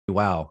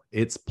Wow,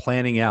 it's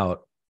planning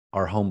out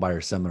our home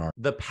buyer seminar.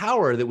 The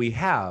power that we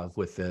have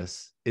with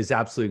this is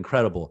absolutely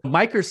incredible.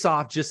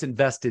 Microsoft just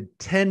invested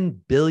 $10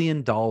 billion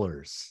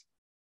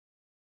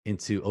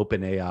into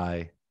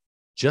OpenAI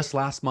just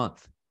last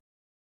month.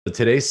 So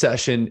today's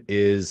session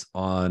is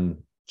on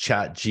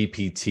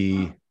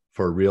ChatGPT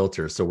for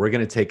realtors. So we're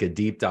going to take a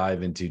deep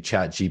dive into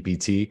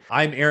ChatGPT.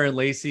 I'm Aaron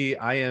Lacey.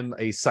 I am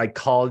a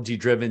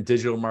psychology-driven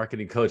digital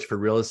marketing coach for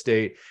real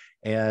estate,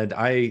 and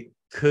I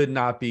could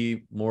not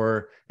be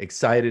more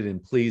excited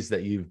and pleased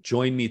that you've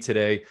joined me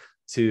today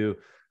to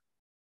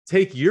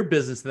take your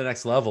business to the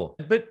next level.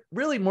 But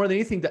really, more than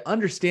anything, to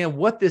understand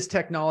what this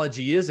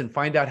technology is and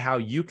find out how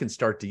you can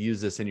start to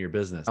use this in your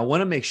business. I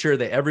want to make sure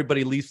that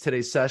everybody leaves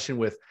today's session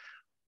with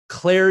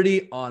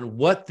clarity on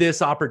what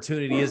this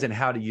opportunity is and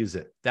how to use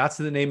it. That's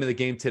the name of the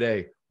game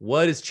today.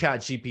 What is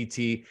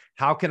ChatGPT?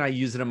 How can I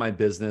use it in my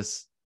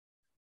business?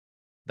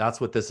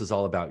 That's what this is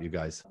all about, you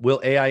guys. Will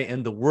AI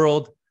end the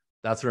world?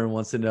 That's what everyone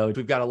wants to know.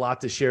 We've got a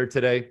lot to share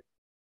today.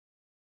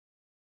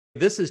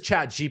 This is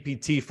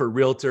ChatGPT for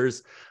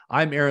realtors.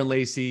 I'm Aaron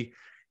Lacey,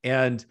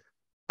 and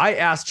I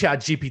asked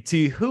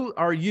ChatGPT, who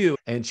are you?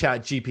 And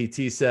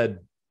ChatGPT said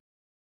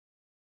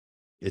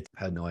it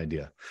had no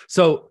idea.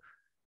 So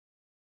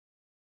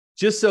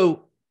just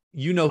so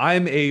you know,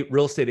 I'm a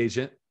real estate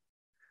agent.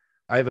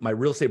 I have my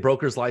real estate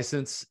broker's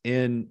license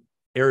in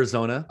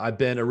Arizona. I've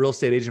been a real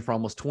estate agent for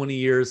almost 20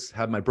 years,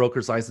 have my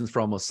broker's license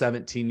for almost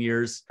 17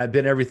 years. I've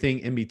been everything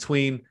in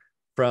between,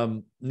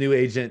 from new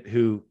agent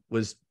who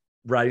was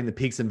riding the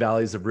peaks and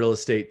valleys of real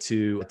estate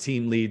to a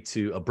team lead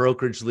to a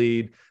brokerage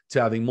lead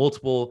to having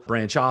multiple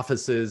branch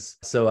offices.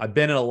 So I've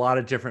been in a lot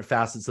of different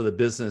facets of the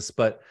business.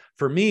 But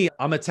for me,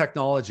 I'm a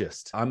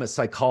technologist. I'm a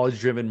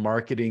psychology-driven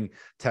marketing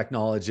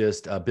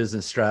technologist, a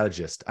business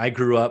strategist. I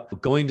grew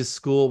up going to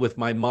school with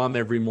my mom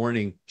every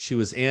morning. She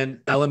was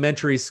an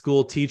elementary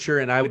school teacher,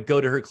 and I would go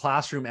to her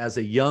classroom as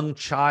a young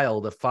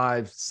child, a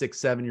 5, 6,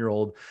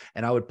 7-year-old,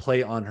 and I would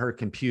play on her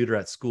computer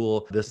at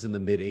school. This is in the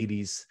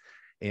mid-'80s.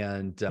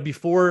 And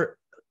before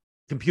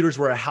computers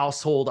were a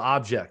household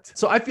object.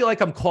 So I feel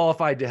like I'm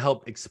qualified to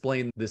help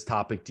explain this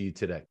topic to you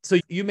today. So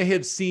you may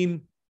have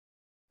seen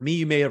me,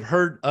 you may have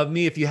heard of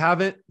me. If you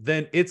haven't,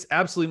 then it's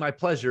absolutely my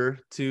pleasure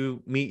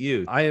to meet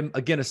you. I am,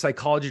 again, a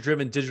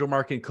psychology-driven digital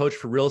marketing coach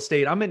for real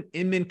estate. I'm an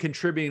Inman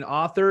contributing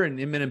author and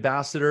Inman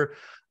ambassador.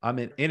 I'm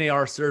an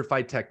NAR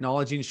certified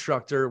technology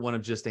instructor, one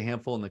of just a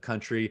handful in the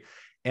country.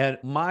 And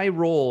my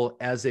role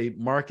as a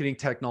marketing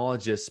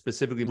technologist,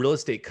 specifically real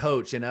estate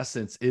coach, in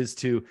essence, is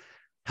to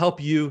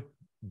help you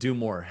do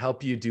more,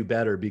 help you do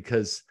better,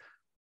 because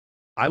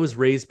I was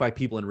raised by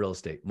people in real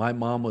estate. My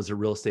mom was a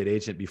real estate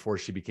agent before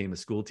she became a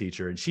school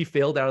teacher, and she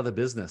failed out of the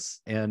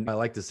business. And I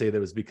like to say that it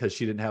was because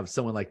she didn't have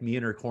someone like me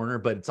in her corner,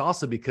 but it's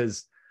also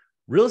because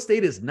real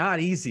estate is not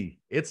easy.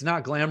 It's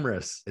not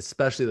glamorous,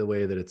 especially the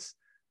way that it's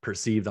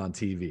perceived on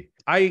TV.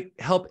 I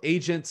help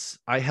agents,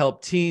 I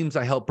help teams,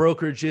 I help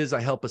brokerages,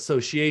 I help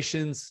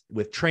associations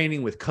with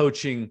training, with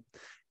coaching.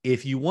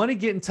 If you want to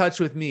get in touch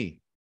with me,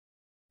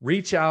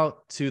 reach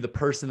out to the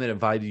person that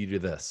invited you to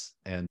this,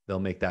 and they'll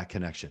make that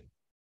connection.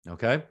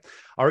 Okay.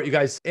 All right, you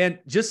guys. And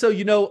just so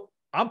you know,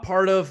 I'm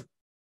part of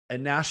a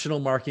national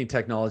marketing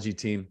technology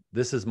team.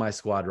 This is my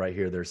squad right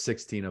here. There's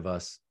 16 of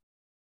us,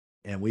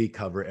 and we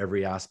cover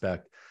every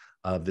aspect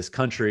of this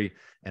country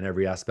and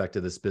every aspect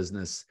of this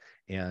business.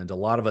 And a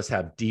lot of us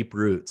have deep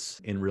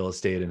roots in real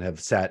estate and have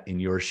sat in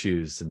your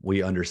shoes, and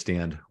we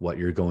understand what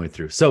you're going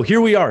through. So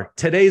here we are,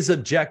 today's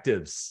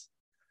objectives.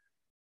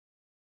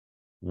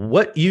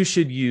 What you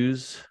should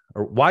use,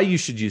 or why you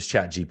should use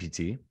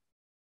ChatGPT,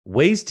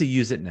 ways to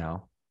use it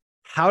now,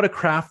 how to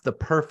craft the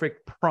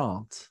perfect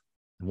prompt,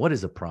 and what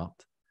is a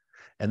prompt,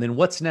 and then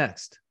what's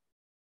next.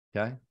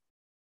 Okay.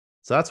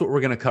 So that's what we're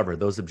going to cover,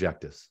 those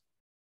objectives.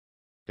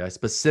 Okay.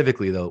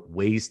 Specifically, though,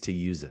 ways to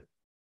use it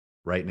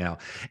right now.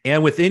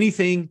 And with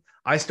anything,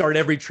 I start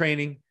every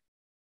training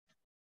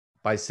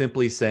by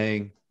simply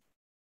saying,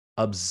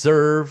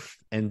 observe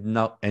and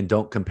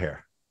don't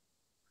compare.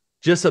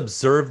 Just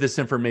observe this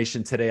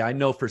information today. I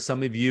know for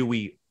some of you,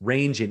 we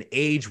range in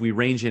age, we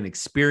range in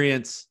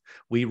experience,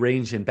 we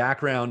range in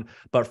background.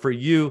 But for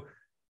you,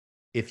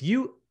 if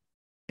you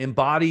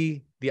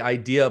embody the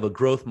idea of a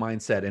growth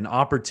mindset, an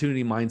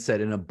opportunity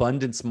mindset, an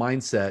abundance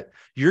mindset,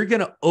 you're going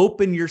to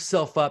open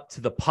yourself up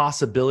to the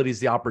possibilities,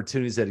 the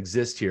opportunities that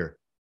exist here,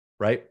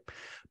 right?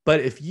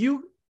 But if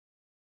you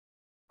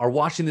are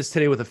watching this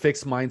today with a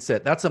fixed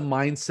mindset, that's a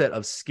mindset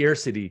of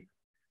scarcity,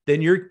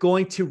 then you're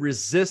going to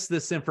resist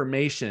this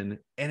information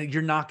and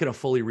you're not going to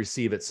fully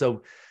receive it.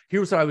 So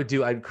here's what I would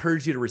do. I'd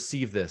encourage you to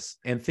receive this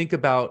and think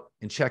about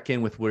and check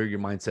in with where your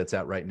mindset's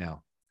at right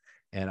now.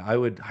 And I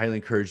would highly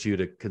encourage you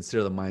to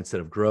consider the mindset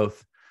of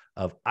growth,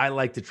 of I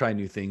like to try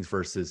new things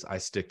versus I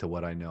stick to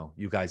what I know.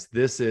 You guys,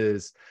 this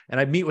is,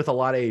 and I meet with a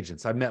lot of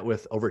agents. I've met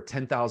with over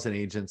 10,000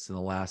 agents in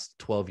the last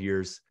 12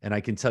 years. And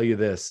I can tell you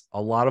this,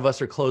 a lot of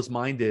us are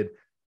closed-minded.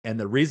 And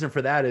the reason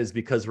for that is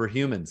because we're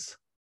humans.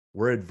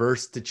 We're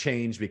adverse to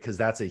change because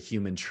that's a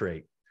human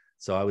trait.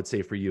 So I would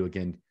say for you,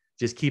 again,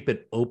 Just keep an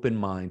open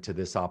mind to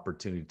this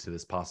opportunity, to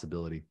this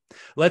possibility.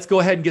 Let's go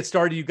ahead and get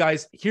started, you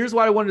guys. Here's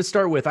what I wanted to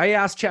start with. I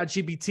asked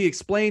ChatGPT,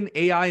 explain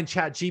AI and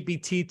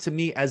ChatGPT to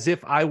me as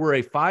if I were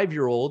a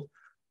 5-year-old.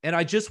 And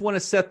I just want to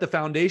set the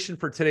foundation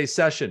for today's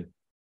session.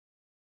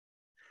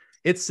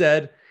 It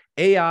said,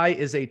 AI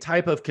is a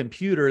type of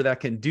computer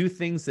that can do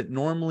things that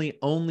normally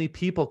only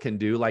people can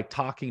do, like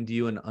talking to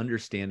you and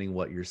understanding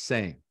what you're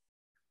saying.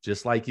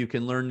 Just like you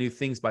can learn new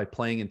things by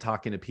playing and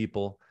talking to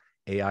people,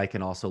 AI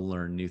can also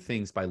learn new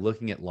things by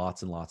looking at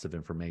lots and lots of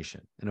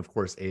information. And of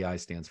course, AI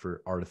stands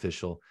for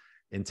artificial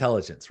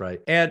intelligence, right?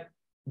 And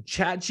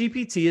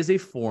ChatGPT is a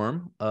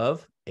form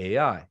of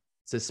AI.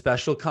 It's a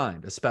special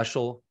kind, a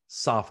special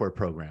software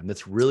program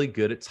that's really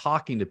good at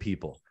talking to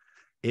people.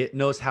 It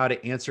knows how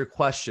to answer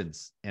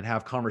questions and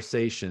have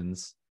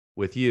conversations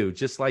with you,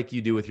 just like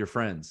you do with your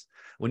friends.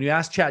 When you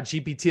ask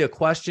ChatGPT a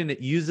question, it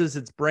uses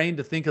its brain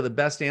to think of the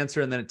best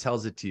answer, and then it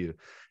tells it to you.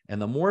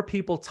 And the more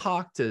people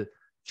talk to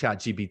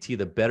ChatGPT,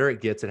 the better it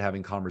gets at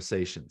having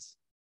conversations.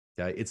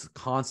 Okay? It's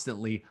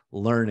constantly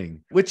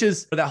learning, which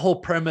is that whole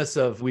premise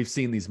of we've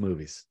seen these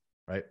movies,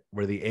 right?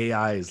 Where the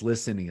AI is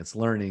listening, it's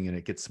learning, and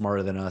it gets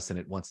smarter than us, and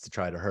it wants to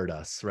try to hurt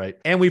us, right?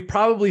 And we've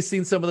probably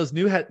seen some of those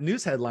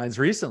news headlines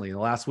recently in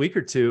the last week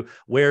or two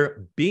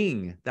where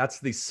Bing, that's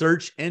the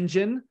search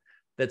engine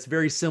that's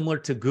very similar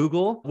to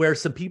Google, where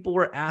some people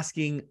were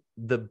asking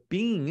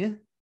Bing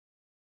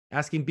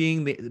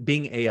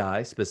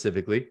AI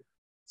specifically,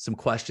 some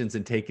questions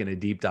and taking a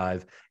deep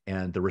dive,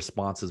 and the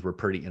responses were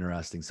pretty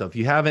interesting. So if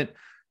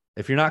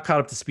you're not caught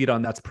up to speed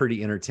on, that's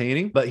pretty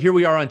entertaining. But here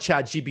we are on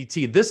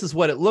ChatGPT. This is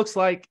what it looks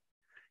like,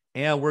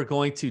 and we're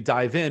going to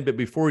dive in. But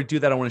before we do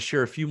that, I want to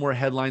share a few more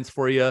headlines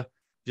for you,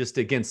 just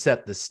to, again,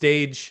 set the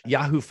stage.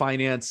 Yahoo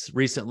Finance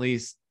recently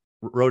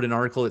wrote an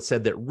article. It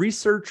said that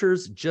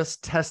researchers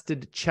just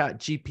tested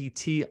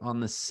ChatGPT on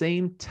the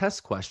same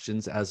test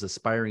questions as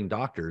aspiring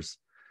doctors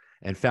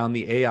and found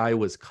the AI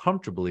was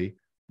comfortably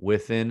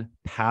within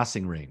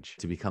passing range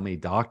to become a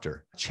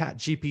doctor.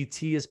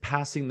 ChatGPT is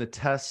passing the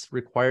tests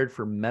required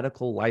for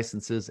medical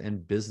licenses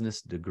and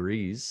business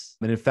degrees.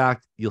 And in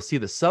fact, you'll see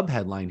the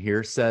subheadline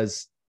here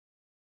says,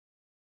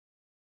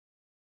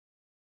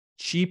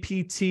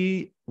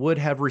 GPT would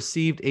have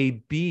received a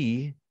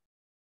B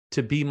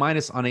to B-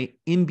 on a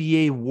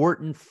MBA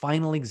Wharton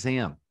final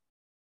exam.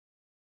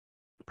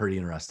 Pretty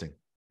interesting.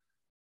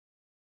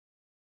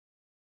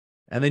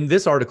 And then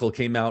this article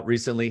came out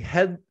recently.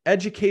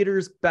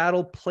 Educators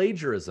battle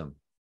plagiarism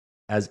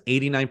as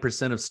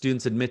 89% of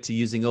students admit to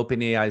using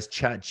OpenAI's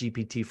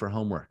ChatGPT for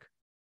homework.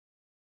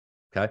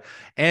 Okay.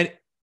 And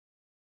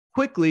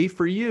quickly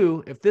for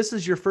you, if this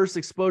is your first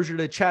exposure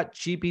to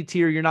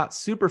ChatGPT or you're not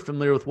super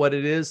familiar with what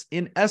it is,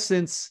 in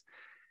essence,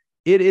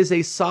 it is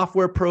a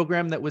software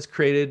program that was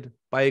created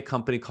by a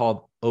company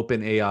called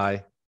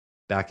OpenAI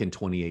back in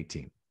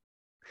 2018.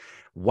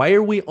 Why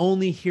are we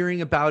only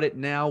hearing about it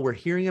now? We're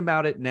hearing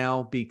about it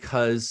now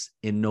because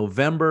in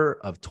November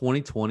of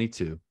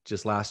 2022,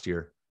 just last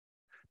year,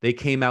 they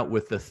came out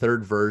with the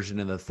third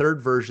version. And the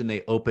third version,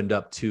 they opened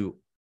up to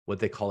what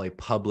they call a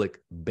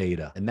public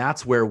beta. And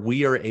that's where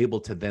we are able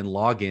to then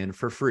log in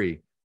for free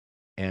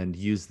and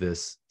use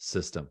this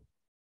system.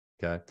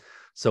 Okay.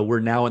 So we're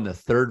now in the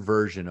third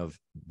version of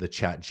the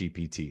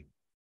ChatGPT.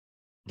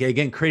 Okay,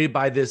 again, created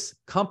by this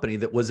company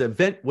that was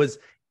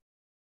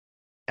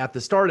at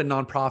the start a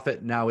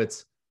nonprofit. Now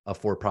it's a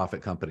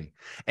for-profit company.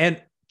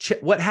 And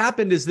what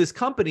happened is this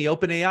company,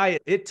 OpenAI,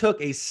 it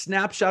took a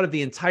snapshot of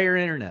the entire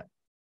internet.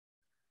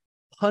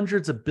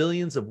 Hundreds of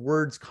billions of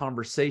words,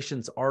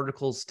 conversations,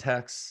 articles,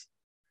 texts.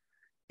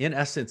 In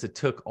essence, it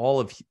took all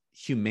of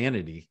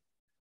humanity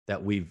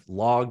that we've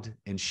logged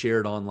and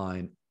shared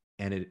online,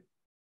 and it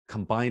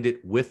combined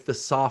it with the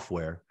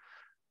software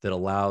that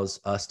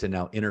allows us to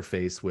now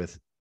interface with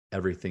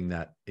everything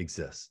that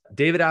exists.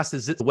 David asked,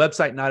 is this a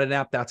website, not an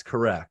app? That's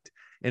correct.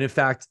 And in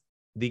fact,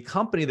 the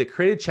company that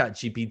created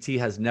ChatGPT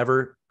has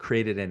never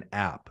created an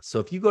app. So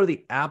if you go to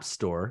the App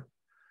Store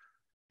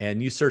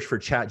and you search for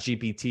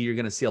ChatGPT, you're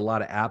going to see a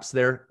lot of apps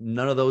there.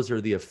 None of those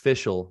are the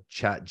official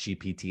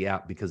ChatGPT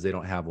app because they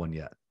don't have one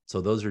yet. So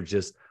those are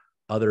just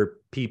other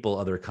people,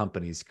 other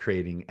companies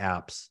creating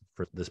apps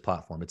for this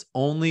platform. It's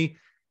only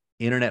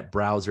internet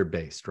browser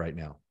based right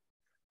now.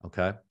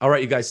 Okay. All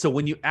right, you guys. So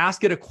when you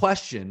ask it a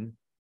question,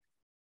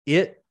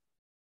 it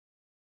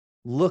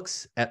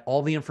looks at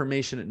all the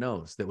information it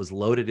knows that was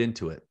loaded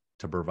into it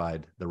to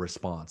provide the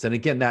response. And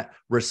again, that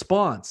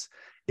response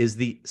is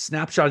the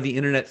snapshot of the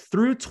internet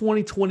through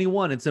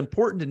 2021. It's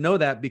important to know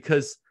that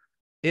because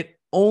it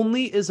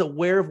only is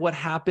aware of what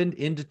happened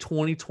into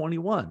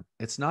 2021.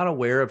 It's not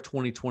aware of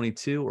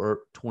 2022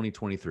 or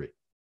 2023.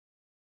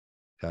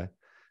 Okay.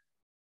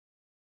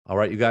 All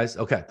right, you guys.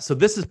 Okay. So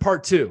this is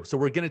part 2. So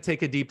we're going to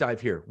take a deep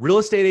dive here. Real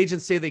estate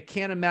agents say they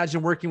can't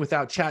imagine working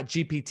without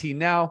ChatGPT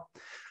now.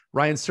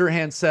 Ryan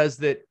Serhant says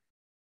that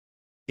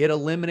it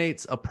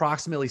eliminates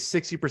approximately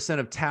 60%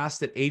 of tasks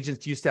that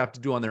agents used to have to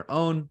do on their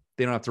own.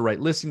 They don't have to write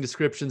listing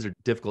descriptions or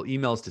difficult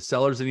emails to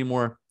sellers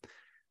anymore.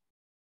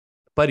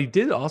 But he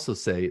did also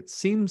say it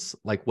seems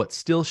like what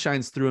still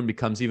shines through and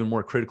becomes even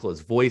more critical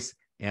is voice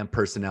and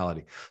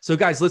personality. So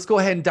guys, let's go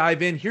ahead and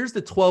dive in. Here's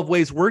the 12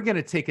 ways we're going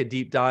to take a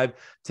deep dive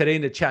today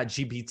into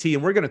ChatGPT,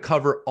 and we're going to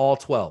cover all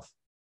 12.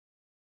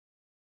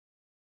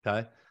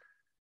 Okay.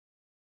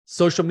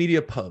 Social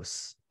media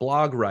posts,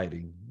 blog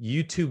writing,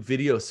 YouTube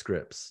video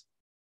scripts,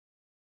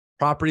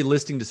 property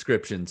listing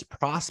descriptions,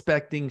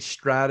 prospecting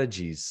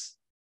strategies,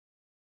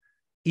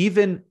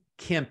 even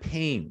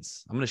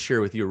campaigns. I'm going to share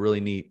with you a really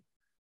neat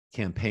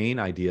campaign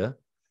idea,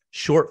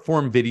 short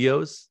form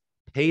videos,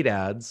 paid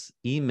ads,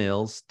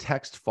 emails,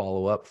 text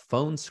follow-up,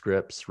 phone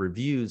scripts,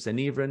 reviews, and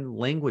even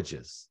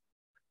languages.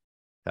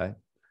 Okay.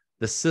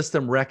 The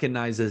system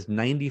recognizes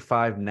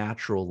 95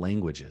 natural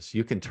languages.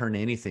 You can turn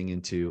anything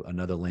into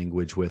another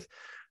language with,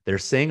 they're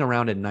saying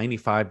around a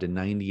 95 to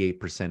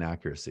 98%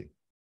 accuracy.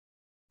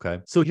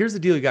 Okay. So here's the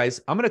deal, you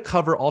guys. I'm going to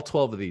cover all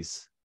 12 of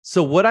these.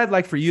 So what I'd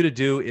like for you to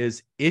do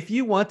is, if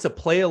you want to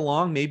play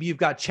along, maybe you've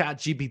got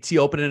ChatGPT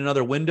open in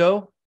another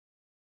window,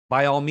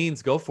 by all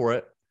means, go for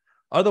it.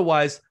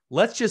 Otherwise,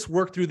 let's just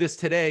work through this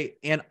today,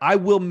 and I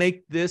will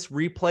make this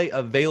replay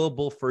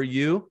available for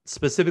you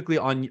specifically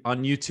on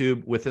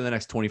YouTube within the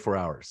next 24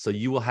 hours. So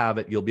you will have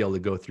it. You'll be able to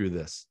go through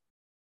this.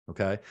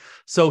 Okay.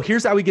 So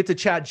here's how we get to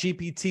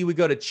ChatGPT. We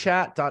go to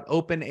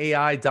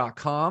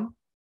chat.openai.com.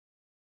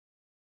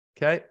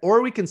 Okay.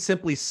 Or we can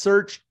simply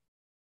search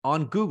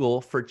on Google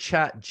for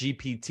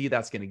ChatGPT.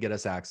 That's going to get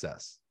us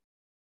access.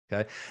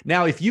 Okay.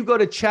 Now, if you go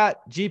to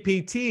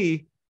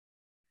ChatGPT,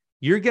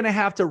 you're going to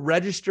have to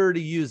register to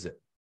use it.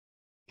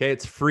 Okay,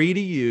 it's free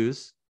to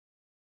use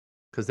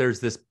because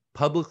there's this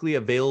publicly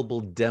available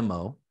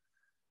demo.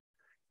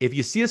 If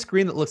you see a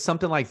screen that looks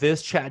something like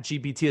this,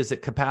 ChatGPT is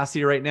at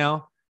capacity right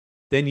now,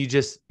 then you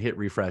just hit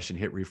refresh and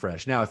hit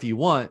refresh. Now, if you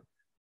want,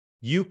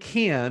 you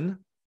can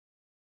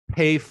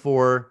pay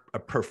for a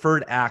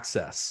preferred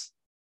access,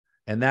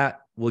 and that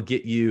will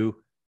get you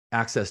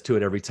access to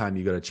it every time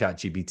you go to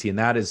ChatGPT, and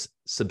that is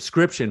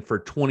subscription for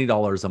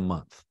 $20 a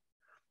month.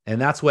 And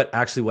that's what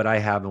I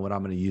have, and what I'm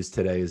going to use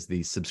today is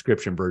the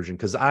subscription version,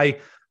 because I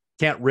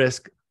can't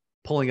risk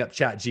pulling up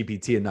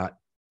ChatGPT and not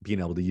being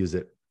able to use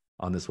it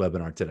on this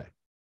webinar today.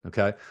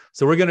 Okay.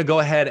 So we're going to go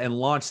ahead and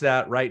launch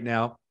that right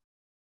now.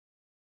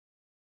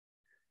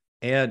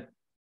 And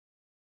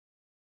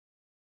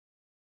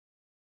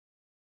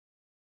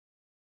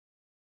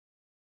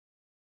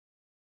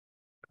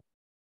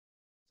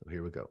so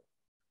here we go.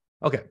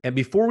 Okay. And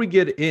before we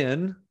get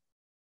in,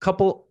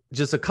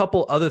 just a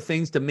couple other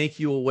things to make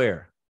you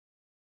aware.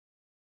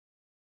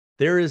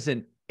 There is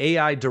an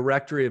AI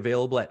directory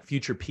available at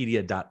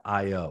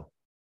futurepedia.io.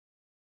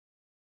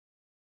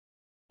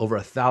 Over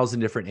 1,000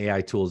 different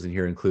AI tools in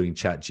here, including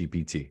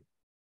ChatGPT.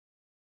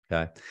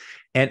 Okay.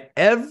 And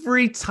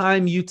every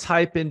time you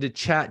type into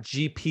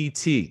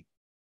ChatGPT,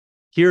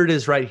 here it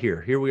is right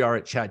here. Here we are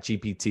at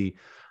ChatGPT.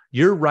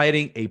 You're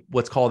writing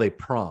what's called a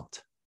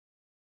prompt.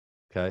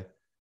 Okay.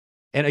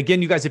 And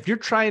again, you guys, if you're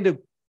trying to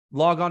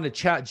log on to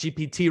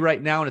ChatGPT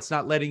right now and it's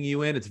not letting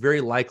you in, it's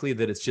very likely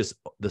that it's just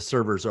the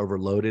server's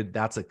overloaded.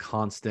 That's a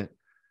constant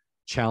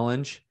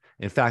challenge.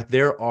 In fact,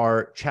 there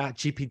are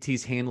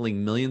ChatGPTs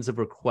handling millions of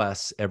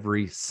requests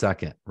every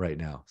second right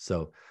now.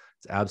 So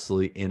it's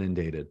absolutely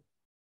inundated.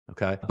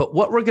 Okay. But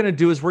what we're going to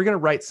do is we're going to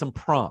write some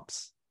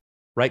prompts,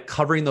 right?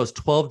 Covering those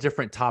 12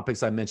 different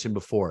topics I mentioned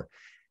before.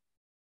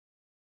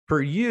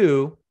 For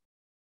you,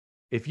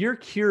 if you're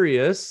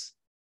curious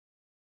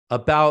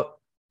about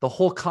the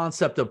whole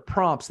concept of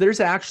prompts, there's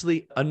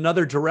actually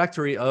another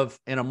directory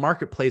in a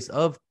marketplace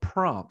of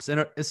prompts.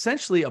 And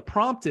essentially a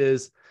prompt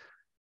is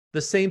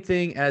the same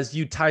thing as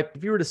you type.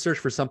 If you were to search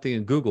for something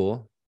in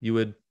Google, you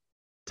would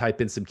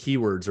type in some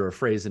keywords or a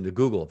phrase into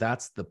Google.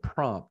 That's the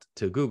prompt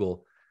to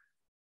Google.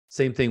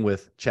 Same thing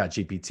with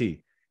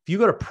ChatGPT. If you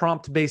go to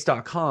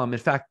promptbase.com, in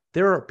fact,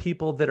 there are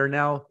people that are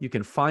now, you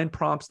can find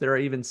prompts that are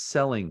even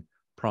selling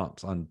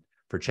prompts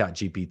for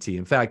ChatGPT.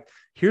 In fact,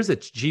 here's a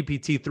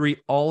GPT-3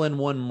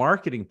 all-in-one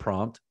marketing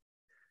prompt.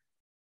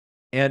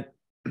 And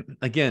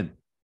again,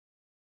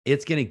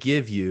 it's going to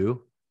give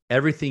you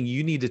everything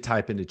you need to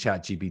type into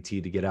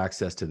ChatGPT to get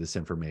access to this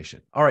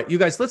information. All right, you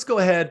guys, let's go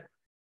ahead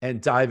and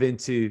dive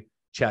into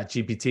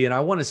ChatGPT. And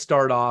we're going to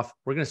start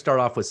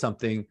off with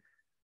something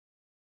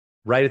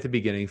right at the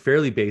beginning,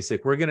 fairly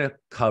basic. We're going to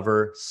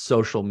cover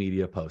social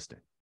media posting.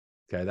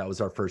 Okay, that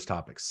was our first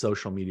topic,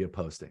 social media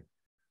posting.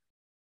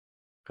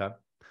 Okay.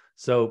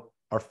 So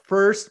our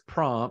first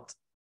prompt,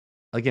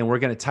 again, we're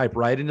going to type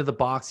right into the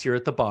box here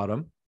at the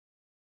bottom.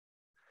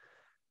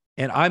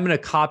 And I'm going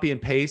to copy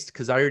and paste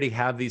because I already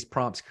have these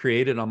prompts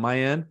created on my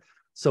end.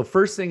 So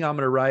first thing I'm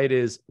going to write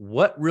is,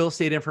 what real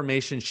estate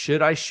information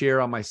should I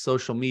share on my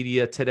social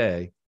media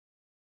today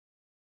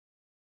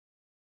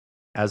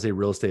as a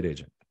real estate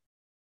agent?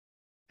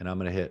 And I'm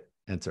going to hit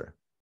enter.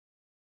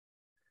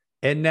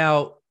 And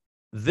now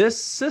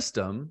this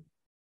system,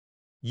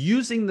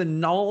 using the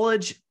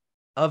knowledge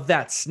of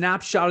that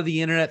snapshot of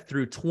the internet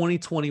through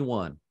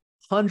 2021,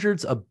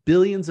 hundreds of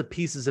billions of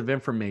pieces of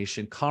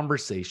information,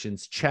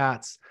 conversations,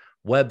 chats,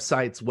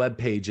 websites, web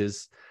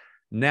pages.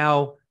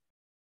 Now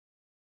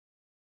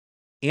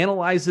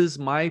analyzes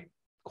my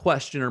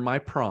question or my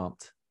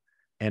prompt,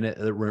 and it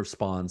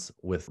responds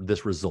with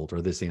this result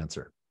or this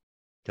answer.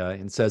 Okay.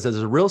 And says,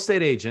 as a real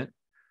estate agent,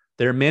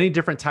 there are many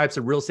different types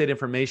of real estate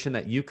information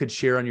that you could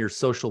share on your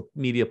social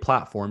media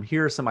platform.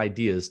 Here are some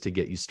ideas to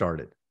get you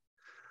started.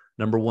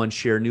 Number one,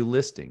 share new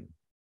listing.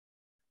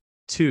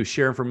 2,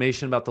 share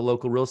information about the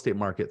local real estate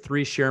market.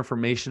 3, share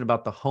information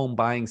about the home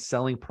buying,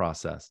 selling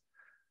process.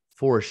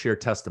 4, share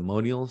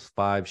testimonials.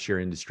 5, share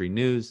industry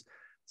news.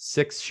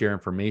 6, share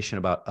information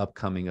about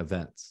upcoming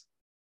events.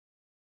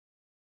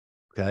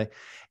 Okay.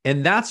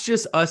 And that's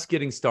just us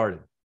getting started.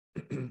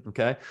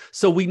 Okay.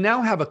 So we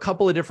now have a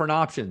couple of different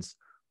options.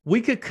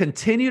 We could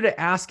continue to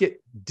ask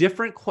it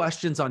different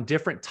questions on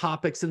different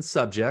topics and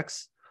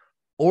subjects,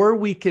 or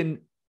we can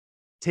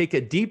take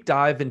a deep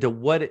dive into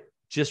what it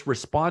just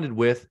responded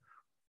with,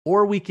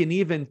 or we can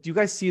even, do you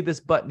guys see this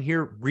button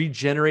here,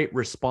 regenerate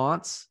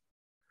response?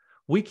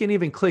 We can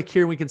even click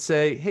here and we can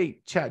say, hey,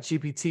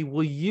 ChatGPT,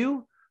 will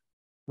you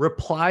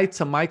reply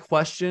to my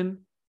question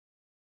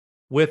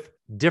with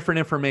different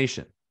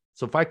information?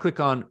 So if I click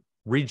on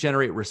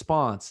regenerate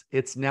response,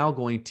 it's now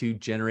going to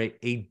generate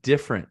a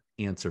different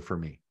answer for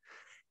me.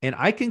 And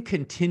I can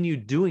continue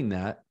doing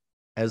that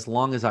as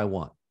long as I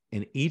want.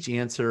 And each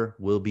answer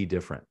will be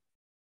different.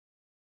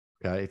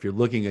 Okay. If you're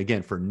looking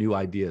again for new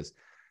ideas.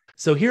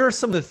 So here are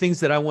some of the things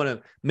that I want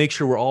to make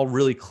sure we're all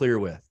really clear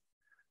with.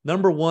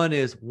 Number one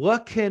is,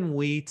 what can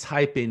we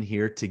type in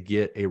here to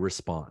get a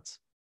response?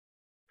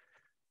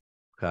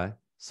 Okay.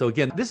 So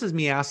again, this is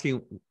me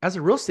asking, as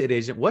a real estate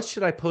agent, what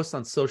should I post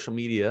on social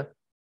media?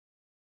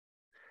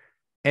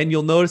 And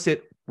you'll notice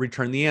it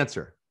returned the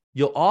answer.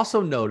 You'll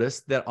also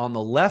notice that on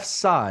the left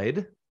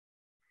side,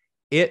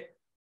 it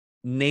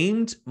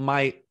named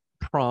my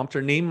prompt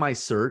or named my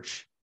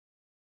search,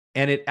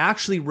 and it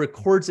actually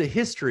records a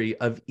history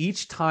of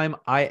each time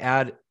I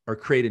add or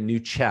create a new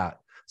chat.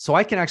 So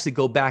I can actually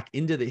go back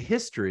into the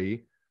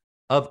history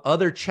of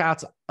other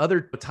chats,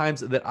 other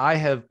times that I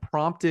have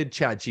prompted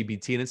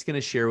ChatGPT, and it's going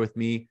to share with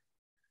me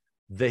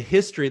the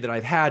history that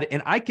I've had,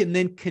 and I can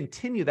then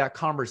continue that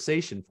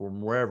conversation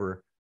from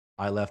wherever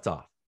I left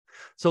off.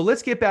 So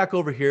let's get back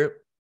over here.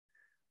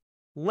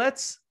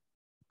 Let's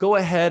go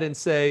ahead and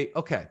say,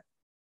 okay,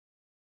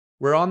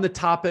 we're on the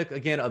topic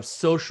again of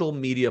social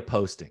media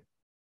posting.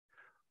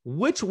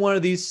 Which one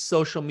of these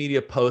social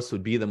media posts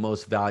would be the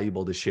most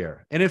valuable to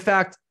share? And in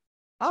fact,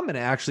 I'm going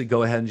to actually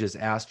go ahead and just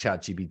ask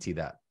ChatGPT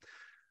that.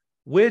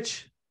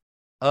 Which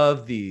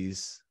of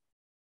these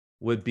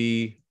would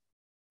be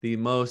the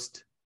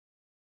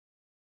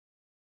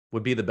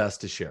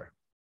best to share,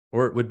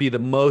 or would be the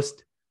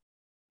most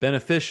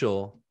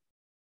beneficial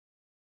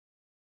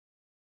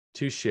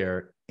to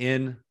share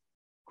in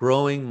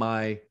growing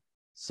my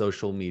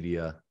social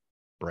media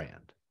brand?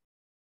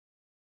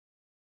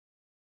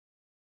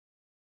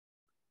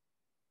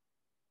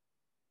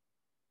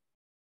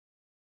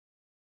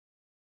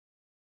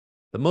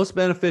 The most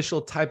beneficial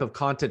type of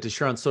content to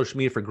share on social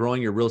media for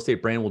growing your real estate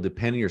brand will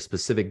depend on your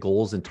specific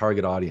goals and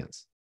target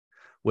audience.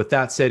 With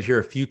that said, here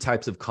are a few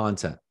types of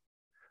content.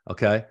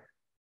 Okay.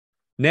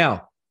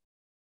 Now,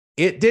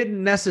 it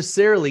didn't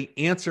necessarily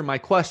answer my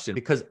question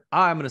because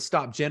I'm going to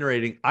stop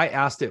generating. I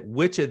asked it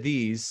which of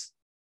these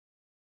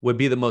would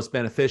be the most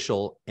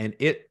beneficial, and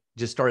it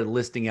just started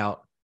listing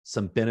out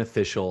some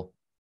beneficial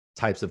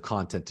types of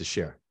content to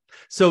share.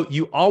 So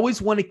you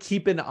always want to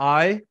keep an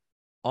eye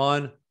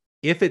on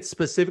if it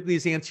specifically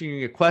is answering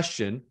your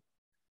question,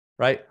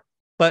 right?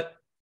 But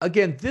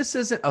again, this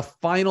isn't a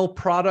final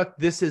product.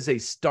 This is a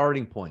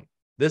starting point.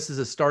 This is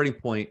a starting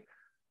point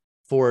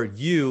for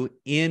you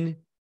in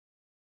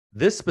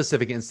this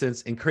specific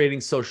instance in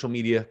creating social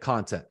media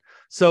content.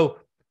 So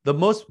the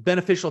most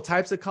beneficial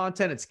types of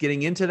content, it's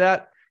getting into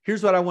that.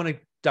 Here's what I want to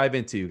dive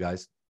into, you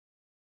guys.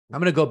 I'm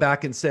going to go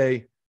back and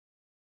say,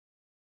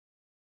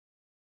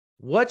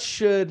 what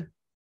should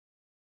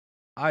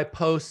I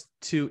post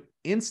to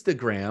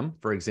Instagram,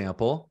 for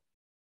example,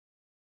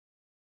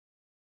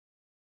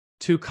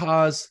 to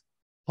cause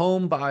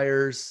home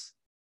buyers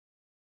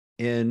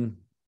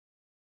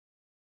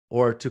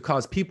or to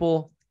cause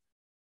people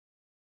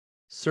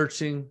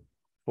searching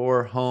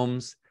for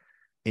homes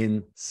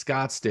in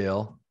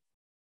Scottsdale,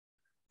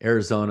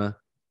 Arizona,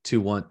 to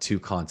want to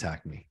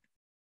contact me?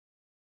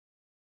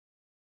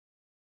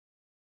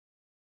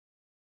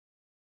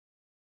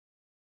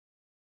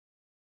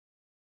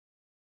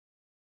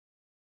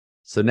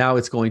 So now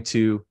it's going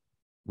to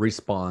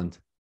respond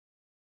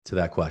to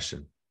that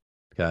question,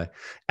 okay?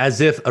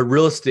 As if a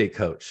real estate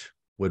coach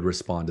would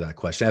respond to that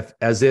question,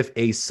 as if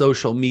a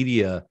social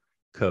media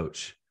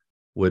coach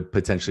would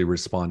potentially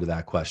respond to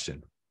that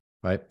question,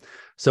 right?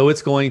 So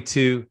it's going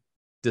to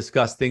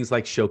discuss things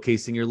like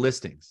showcasing your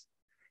listings.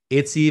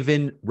 It's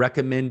even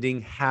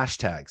recommending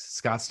hashtags: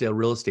 Scottsdale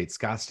real estate,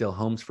 Scottsdale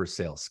homes for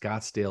sale,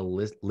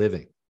 Scottsdale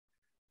living.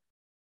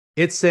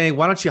 It's saying,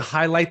 why don't you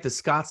highlight the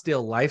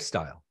Scottsdale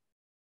lifestyle,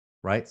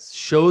 right?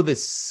 Show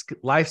this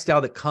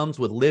lifestyle that comes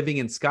with living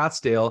in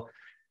Scottsdale.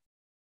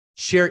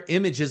 Share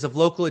images of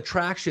local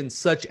attractions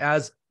such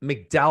as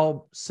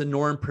McDowell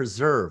Sonoran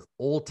Preserve,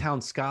 Old Town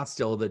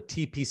Scottsdale, the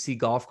TPC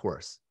golf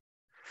course.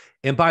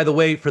 And by the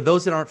way, for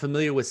those that aren't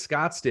familiar with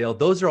Scottsdale,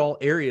 those are all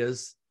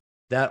areas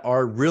that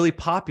are really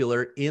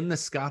popular in the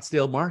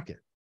Scottsdale market.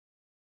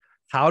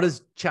 How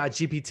does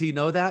ChatGPT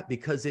know that?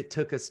 Because it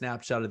took a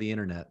snapshot of the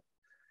internet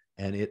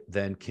and it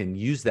then can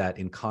use that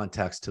in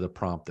context to the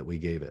prompt that we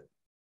gave it.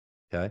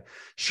 Okay.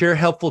 Share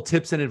helpful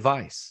tips and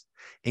advice.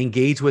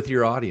 Engage with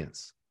your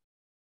audience.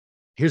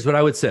 Here's what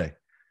I would say.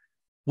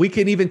 We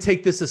can even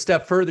take this a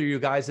step further, you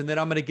guys, and then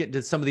I'm going to get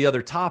into some of the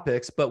other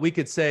topics, but we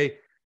could say,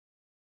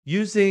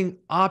 using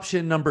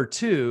option number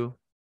 2,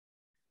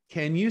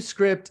 can you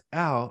script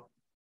out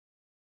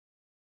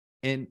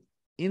an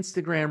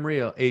Instagram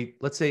reel,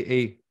 let's say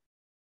a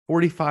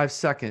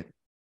 45-second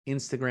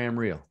Instagram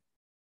reel?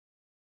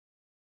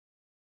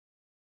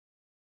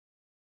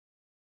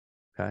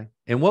 Okay.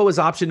 And what was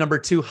option number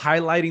 2?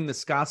 Highlighting the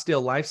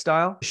Scottsdale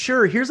lifestyle.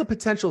 Sure, here's a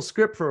potential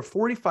script for a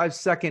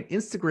 45-second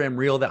Instagram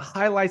reel that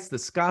highlights the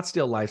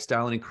Scottsdale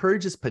lifestyle and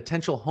encourages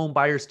potential home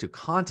buyers to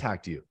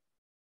contact you.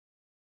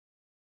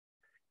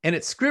 And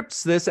it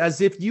scripts this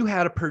as if you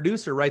had a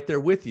producer right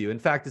there with you. In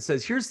fact, it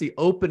says, here's the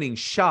opening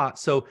shot.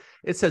 So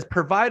it says,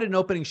 provide an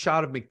opening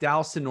shot of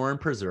McDowell Sonoran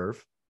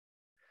Preserve.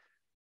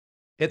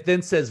 It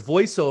then says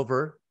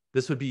voiceover.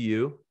 This would be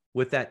you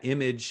with that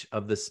image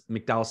of this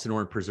McDowell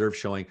Sonoran Preserve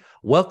showing,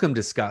 welcome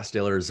to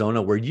Scottsdale,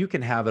 Arizona, where you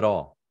can have it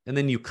all. And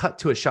then you cut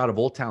to a shot of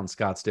Old Town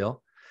Scottsdale.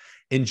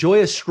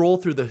 Enjoy a stroll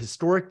through the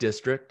historic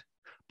district.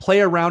 Play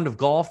a round of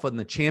golf on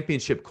the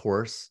championship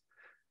course.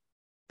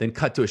 Then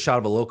cut to a shot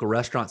of a local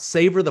restaurant.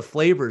 Savor the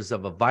flavors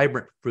of a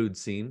vibrant food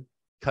scene.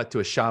 Cut to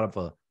a shot of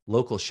a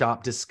local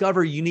shop.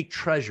 Discover unique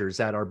treasures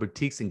at our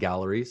boutiques and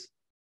galleries.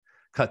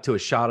 Cut to a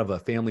shot of a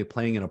family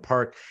playing in a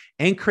park.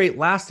 And create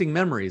lasting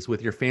memories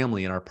with your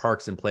family in our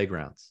parks and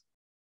playgrounds.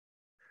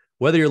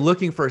 Whether you're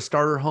looking for a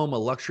starter home, a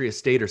luxury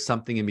estate, or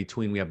something in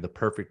between, we have the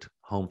perfect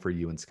home for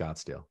you in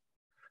Scottsdale.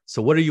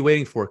 So what are you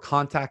waiting for?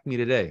 Contact me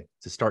today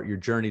to start your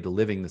journey to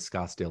living the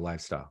Scottsdale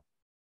lifestyle.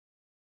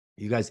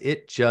 You guys,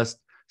 it just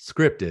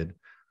scripted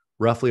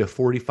roughly a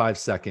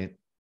 45-second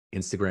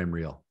Instagram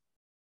reel.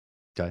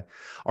 Okay.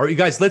 All right, you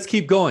guys, let's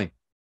keep going.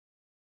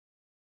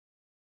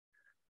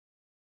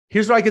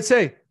 Here's what I could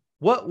say.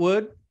 What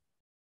would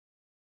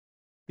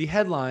the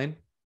headline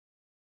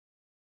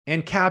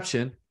and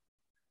caption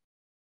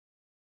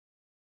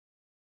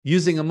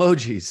using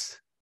emojis,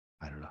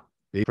 I don't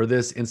know, for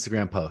this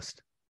Instagram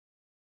post?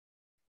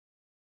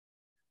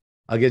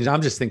 Again,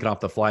 I'm just thinking off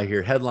the fly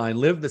here. Headline,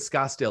 live the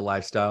Scottsdale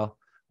lifestyle.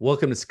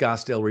 Welcome to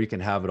Scottsdale, where you can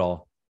have it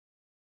all.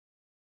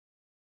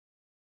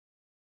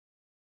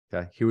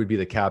 Okay, here would be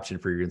the caption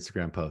for your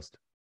Instagram post.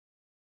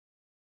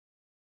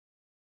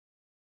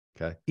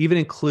 Okay, even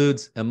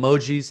includes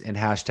emojis and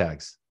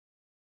hashtags.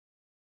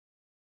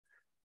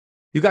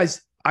 You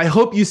guys, I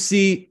hope you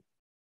see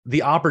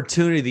the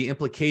opportunity, the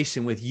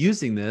implication with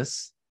using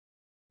this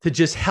to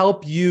just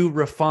help you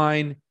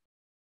refine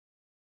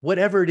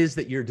whatever it is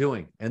that you're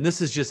doing. And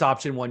this is just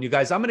option 1. You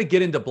guys, I'm going to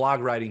get into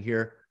blog writing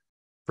here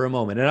for a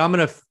moment. And I'm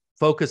going to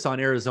focus on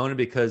Arizona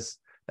because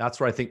that's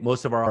where I think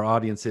most of our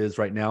audience is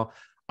right now.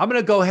 I'm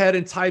going to go ahead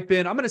and type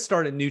in, I'm going to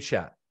start a new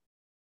chat.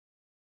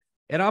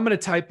 And I'm going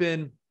to type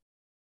in,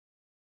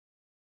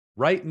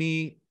 write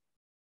me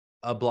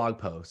a blog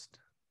post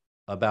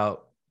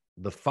about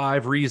the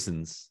 5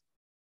 reasons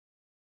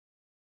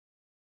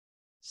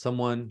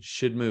someone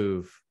should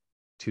move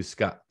to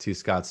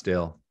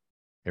Scottsdale,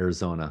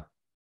 Arizona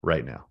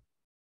right now.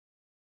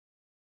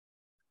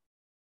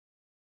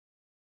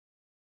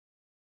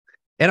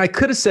 And I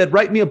could have said,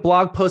 write me a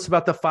blog post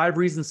about the 5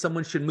 reasons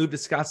someone should move to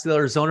Scottsdale,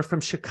 Arizona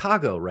from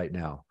Chicago right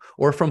now,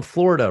 or from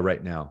Florida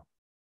right now.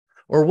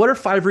 Or what are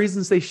 5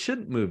 reasons they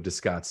shouldn't move to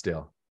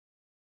Scottsdale?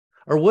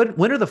 Or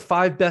when are the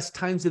 5 best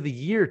times of the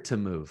year to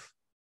move?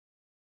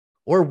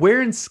 Or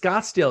where in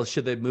Scottsdale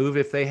should they move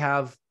if they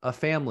have a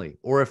family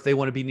or if they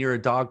want to be near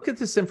a dog? Look at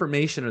this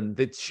information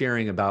that's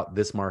sharing about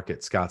this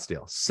market,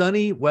 Scottsdale.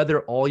 Sunny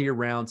weather all year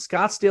round.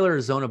 Scottsdale,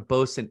 Arizona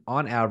boasts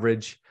on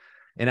average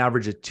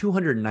of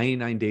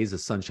 299 days of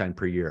sunshine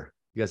per year.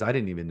 You guys, I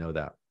didn't even know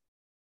that.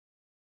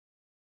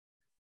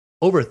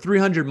 Over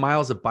 300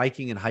 miles of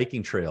biking and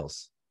hiking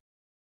trails.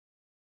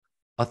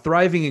 A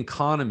thriving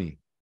economy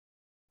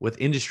with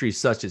industries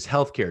such as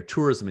healthcare,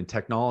 tourism, and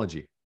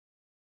technology.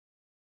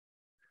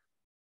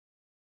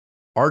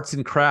 Arts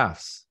and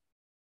crafts.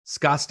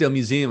 Scottsdale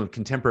Museum of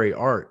Contemporary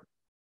Art.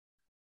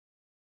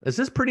 Is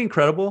this pretty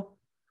incredible?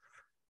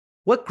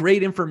 What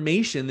great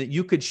information that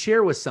you could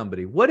share with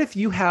somebody. What if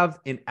you have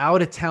an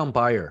out-of-town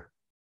buyer,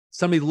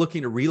 somebody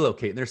looking to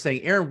relocate, and they're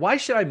saying, Aaron, why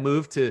should I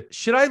move to,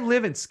 should I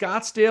live in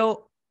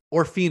Scottsdale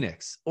or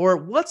Phoenix? Or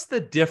what's the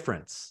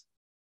difference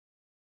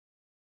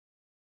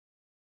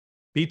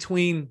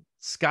between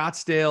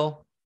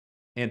Scottsdale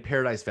and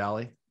Paradise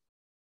Valley?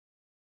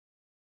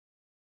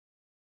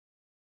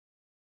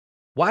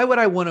 Why would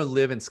I want to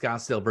live in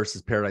Scottsdale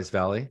versus Paradise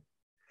Valley?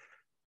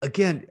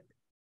 Again,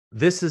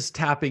 this is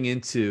tapping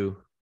into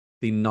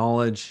the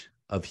knowledge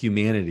of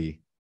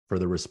humanity for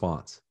the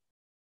response.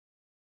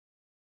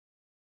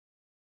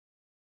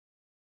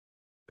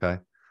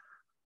 Okay.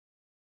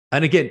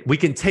 And again, we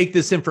can take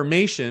this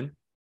information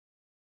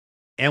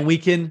and we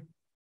can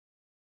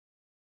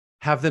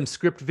have them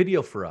script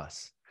video for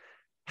us.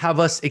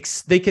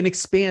 They can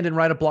expand and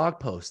write a blog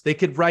post. They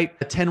could write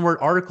a 10-word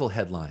article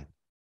headline.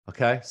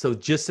 Okay. So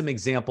just some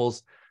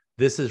examples.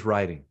 This is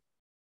writing,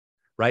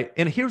 right?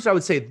 And here's what I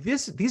would say.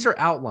 These are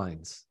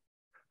outlines.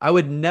 I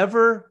would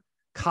never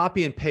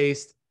copy and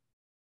paste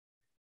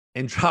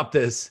and drop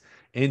this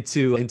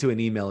into an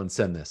email and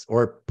send this,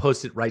 or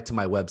post it right to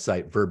my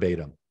website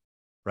verbatim,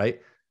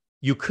 right?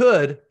 You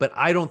could, but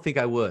I don't think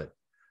I would.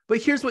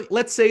 But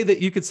let's say that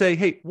you could say,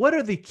 hey, what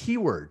are the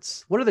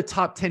keywords? What are the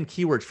top 10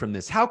 keywords from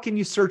this? How can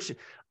you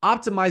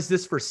optimize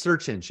this for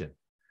search engine,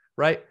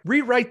 right?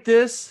 Rewrite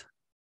this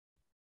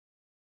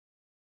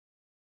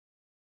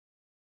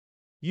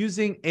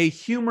using a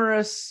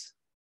humorous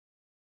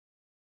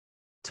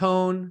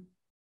tone.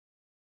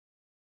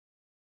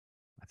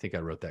 I think I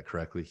wrote that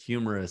correctly.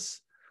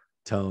 Humorous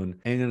tone,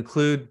 and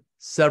include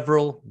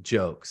several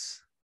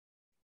jokes.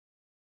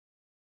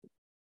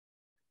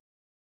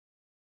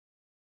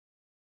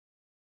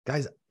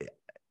 Guys,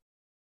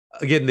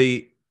 again,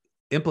 the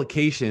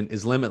implication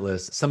is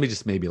limitless. Somebody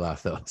just made me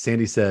laugh, though.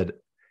 Sandy said,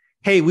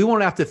 hey, we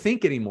won't have to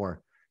think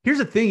anymore. Here's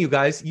the thing, you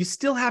guys. You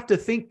still have to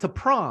think to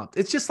prompt.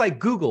 It's just like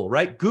Google,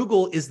 right?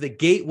 Google is the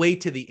gateway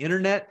to the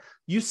internet.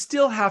 You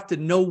still have to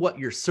know what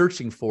you're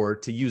searching for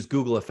to use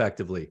Google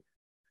effectively.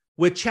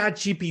 With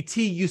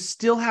ChatGPT, you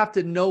still have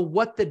to know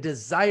what the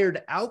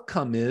desired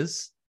outcome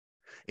is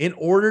in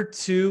order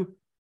to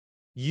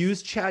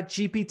use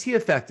ChatGPT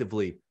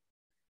effectively.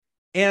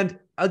 And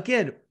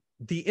again,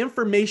 the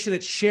information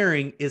it's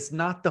sharing is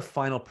not the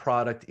final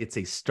product. It's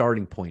a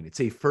starting point. It's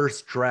a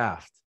first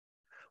draft.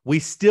 We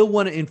still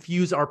want to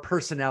infuse our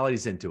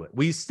personalities into it.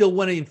 We still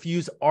want to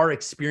infuse our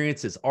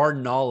experiences, our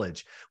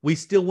knowledge. We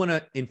still want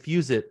to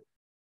infuse it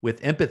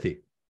with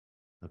empathy,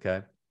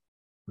 okay?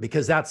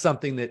 Because that's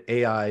something that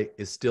AI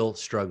is still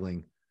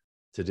struggling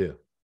to do.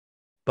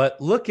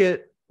 But look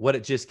at what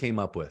it just came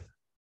up with,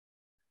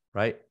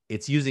 right?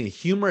 It's using a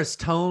humorous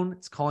tone.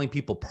 It's calling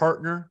people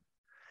partner.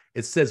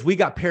 It says, we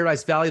got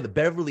Paradise Valley, the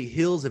Beverly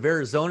Hills of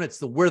Arizona.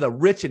 It's where the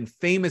rich and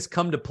famous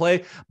come to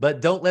play,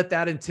 but don't let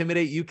that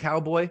intimidate you,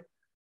 cowboy.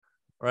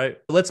 All right.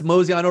 Let's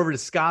mosey on over to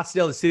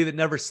Scottsdale, the city that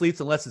never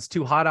sleeps unless it's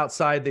too hot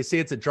outside. They say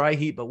it's a dry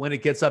heat, but when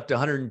it gets up to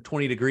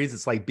 120 degrees,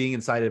 it's like being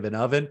inside of an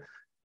oven.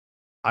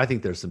 I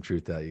think there's some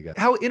truth to that, you guys.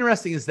 How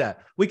interesting is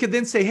that? We could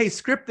then say, hey,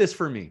 script this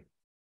for me.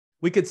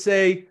 We could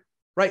say,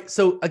 right.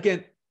 So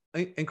again,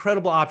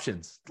 incredible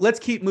options. Let's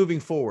keep moving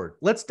forward.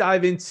 Let's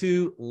dive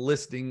into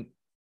listing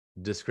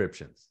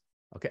descriptions.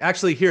 Okay.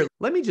 Actually, here,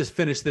 let me just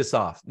finish this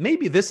off.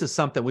 Maybe this is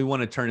something we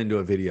want to turn into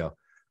a video.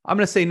 I'm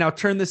going to say, now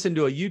turn this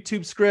into a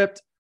YouTube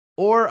script,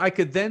 or I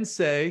could then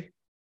say,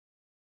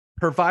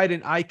 provide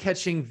an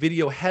eye-catching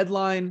video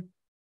headline,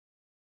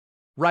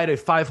 write a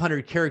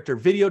 500-character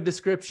video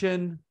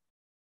description,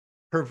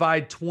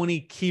 provide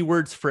 20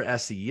 keywords for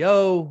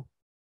SEO,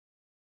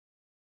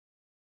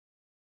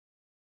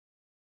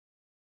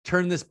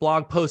 turn this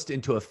blog post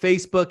into a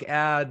Facebook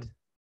ad,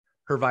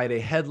 provide a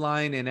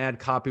headline and add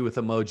copy with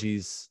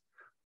emojis,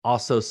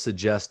 also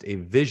suggest a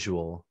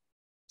visual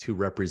to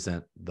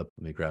represent let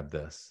me grab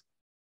this.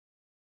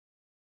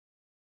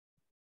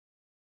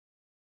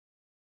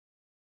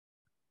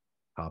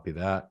 Copy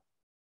that,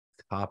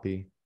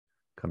 copy,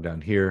 come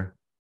down here,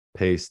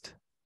 paste.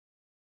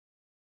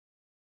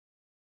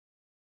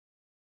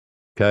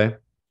 Okay.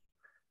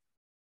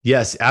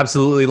 Yes,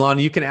 absolutely,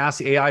 Lonnie. You can ask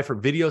AI for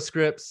video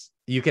scripts.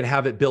 You can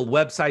have it build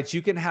websites.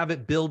 You can have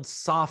it build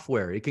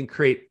software. It can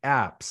create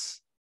apps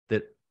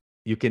that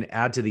you can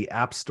add to the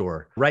App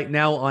Store. Right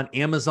now on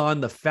Amazon,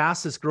 the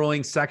fastest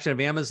growing section of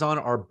Amazon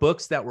are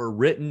books that were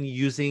written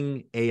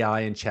using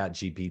AI and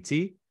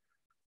ChatGPT.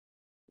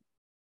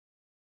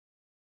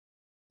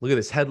 Look at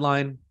this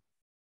headline.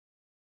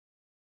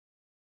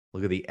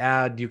 Look at the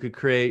ad you could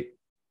create.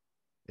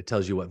 It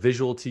tells you what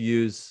visual to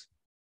use.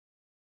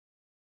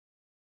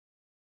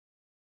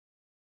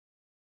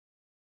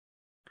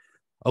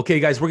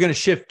 Okay, guys, we're going to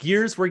shift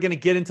gears. We're going to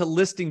get into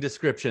listing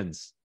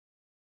descriptions.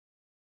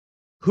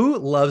 Who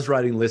loves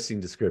writing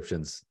listing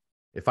descriptions?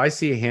 If I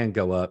see a hand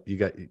go up,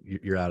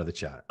 you're out of the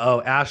chat.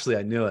 Oh, Ashley,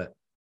 I knew it.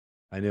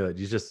 I knew it.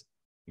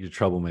 You're a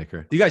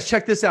troublemaker. You guys,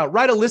 check this out.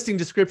 Write a listing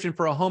description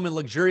for a home in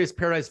luxurious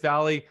Paradise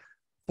Valley,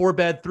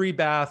 4-bed,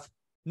 3-bath.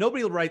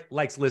 Nobody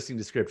likes listing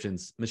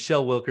descriptions.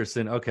 Michelle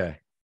Wilkerson. Okay.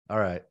 All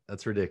right.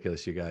 That's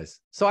ridiculous, you guys.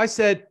 So I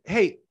said,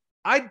 hey,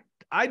 I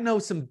know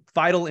some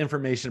vital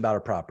information about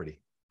a property.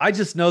 I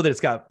just know that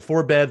it's got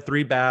 4-bed,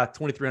 3-bath,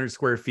 2,300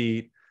 square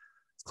feet.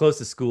 It's close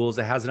to schools.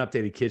 It has an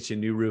updated kitchen,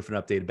 new roof, and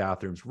updated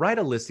bathrooms. Write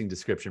a listing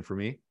description for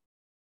me.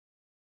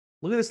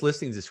 Look at this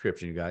listing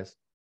description, you guys.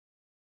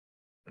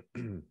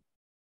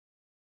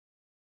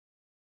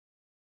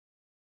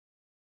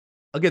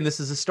 Again, this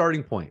is a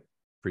starting point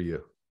for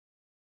you.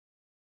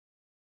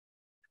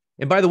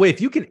 And by the way, if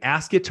you can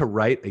ask it to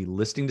write a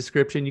listing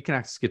description, you can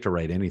ask it to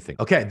write anything.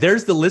 Okay,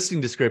 there's the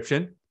listing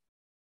description.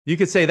 You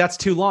could say, that's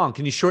too long.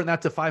 Can you shorten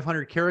that to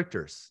 500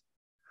 characters?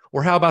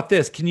 Or how about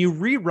this? Can you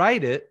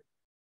rewrite it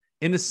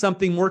into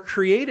something more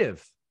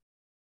creative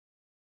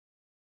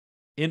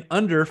in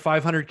under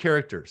 500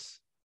 characters.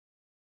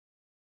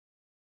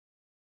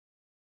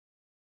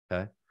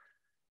 Okay.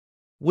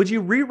 Would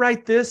you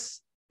rewrite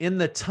this in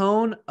the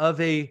tone of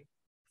a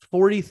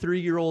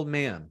 43-year-old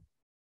man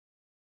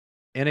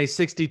and a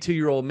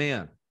 62-year-old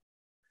man?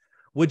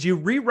 Would you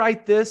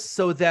rewrite this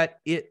so that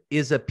it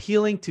is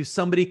appealing to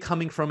somebody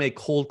coming from a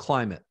cold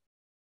climate?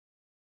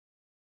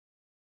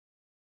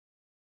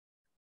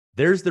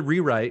 There's the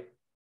rewrite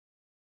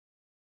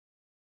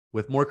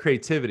with more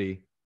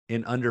creativity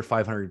in under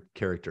 500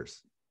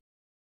 characters.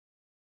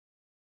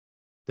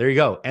 There you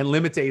go. And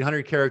limit to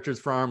 800 characters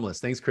for Armless.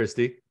 Thanks,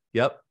 Christy.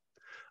 Yep.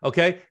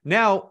 Okay.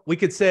 Now we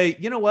could say,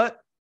 you know what?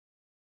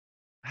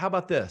 How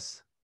about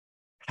this?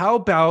 How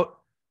about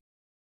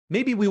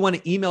maybe we want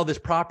to email this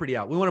property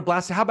out. We want to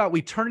blast it. How about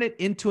we turn it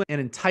into an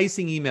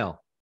enticing email?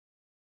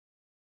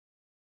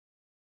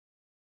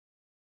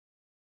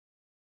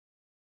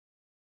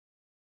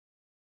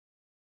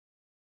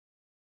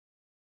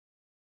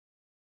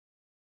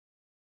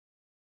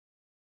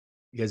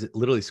 You guys, it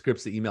literally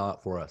scripts the email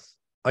out for us.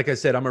 Like I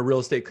said, I'm a real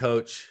estate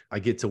coach. I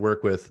get to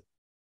work with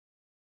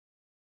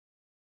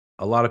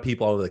a lot of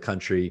people all over the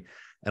country,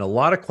 and a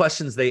lot of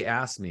questions they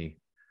ask me.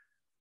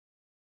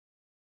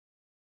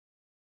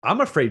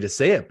 I'm afraid to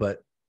say it,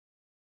 but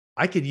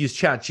I could use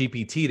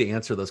ChatGPT to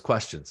answer those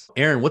questions.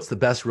 Aaron, what's the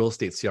best real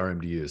estate CRM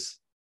to use?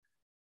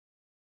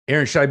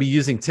 Aaron, should I be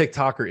using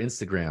TikTok or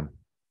Instagram?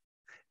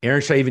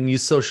 Aaron, should I even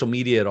use social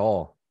media at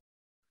all?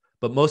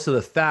 But most of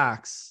the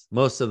facts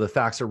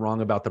are wrong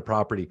about the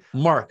property.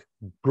 Mark,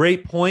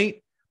 great point.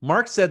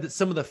 Mark said that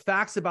some of the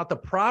facts about the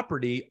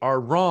property are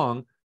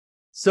wrong.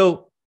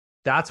 So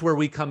that's where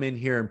we come in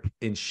here and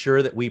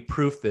ensure that we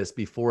proof this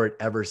before it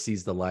ever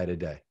sees the light of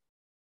day.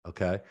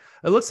 Okay.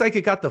 It looks like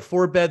it got the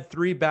 4-bed,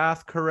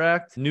 3-bath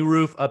correct. New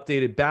roof,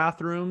 updated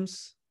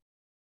bathrooms,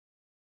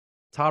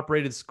 top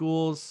rated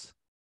schools.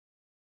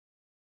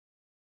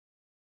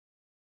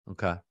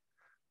 Okay.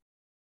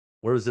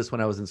 Where was this when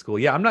I was in school?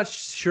 Yeah, I'm not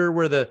sure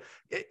where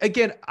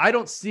again, I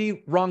don't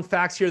see wrong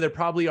facts here. There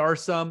probably are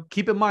some.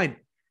 Keep in mind,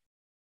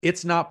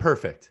 it's not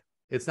perfect.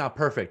 It's not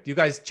perfect. You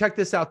guys check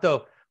this out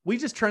though. We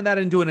just turned that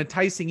into an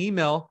enticing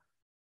email.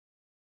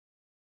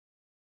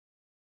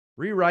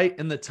 Rewrite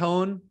in the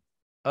tone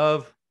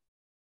of,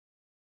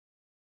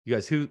 you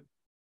guys,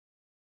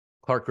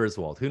 Clark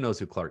Griswold. Who knows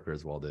who Clark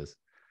Griswold is?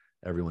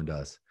 Everyone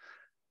does.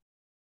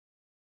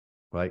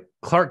 Right?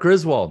 Clark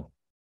Griswold.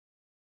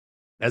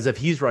 As if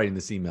he's writing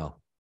this email.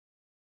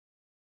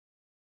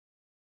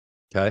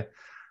 Okay.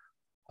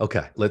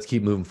 Okay. Let's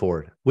keep moving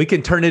forward. We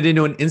can turn it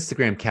into an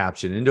Instagram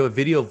caption, into a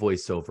video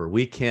voiceover.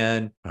 We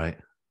can, all right.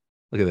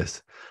 Look at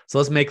this. So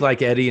let's make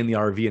like Eddie in the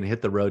RV and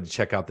hit the road to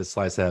check out this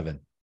slice of heaven.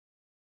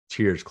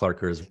 Cheers,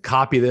 Clarkers.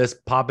 Copy this,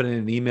 pop it in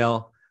an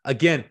email.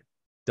 Again,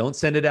 don't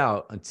send it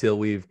out until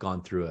we've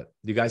gone through it.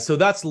 You guys, so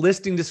that's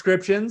listing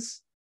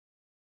descriptions.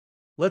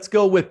 Let's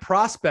go with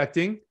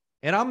prospecting.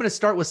 And I'm going to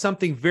start with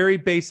something very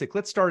basic.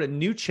 Let's start a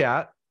new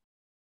chat.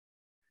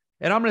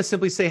 And I'm going to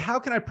simply say, how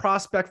can I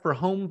prospect for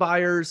home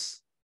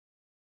buyers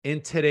in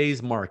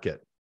today's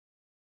market?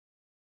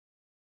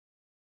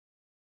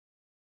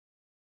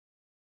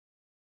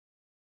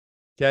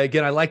 Okay,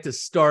 again, I like to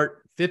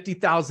start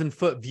 50,000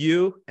 foot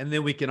view, and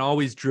then we can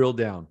always drill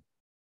down.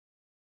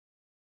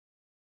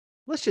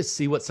 Let's just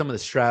see what some of the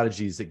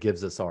strategies it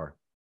gives us are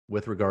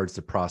with regards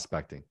to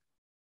prospecting.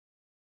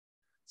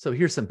 So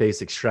here's some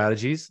basic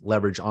strategies: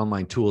 leverage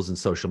online tools and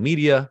social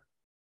media,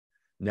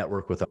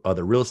 network with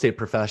other real estate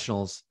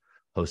professionals,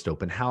 host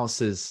open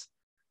houses,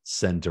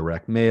 send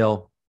direct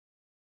mail.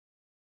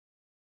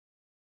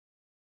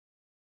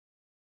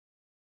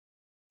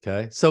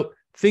 Okay, so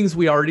things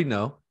we already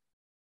know.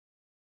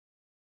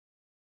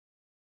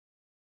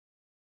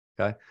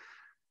 Okay,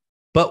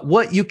 but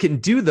what you can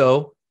do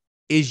though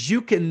is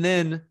you can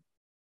then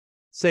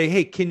say,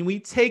 hey, can we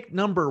take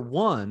number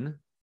one,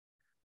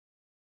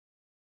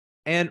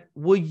 and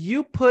will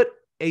you put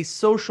a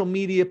social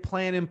media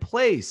plan in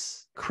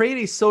place? Create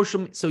a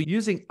social, so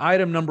using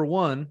item number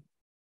one,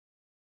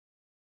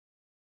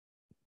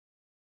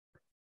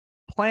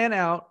 plan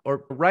out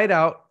or write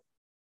out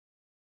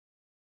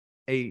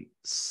a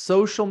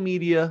social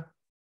media,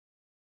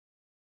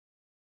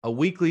 a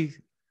weekly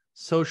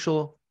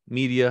social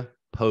media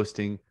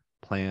posting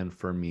plan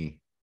for me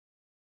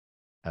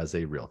as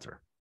a realtor.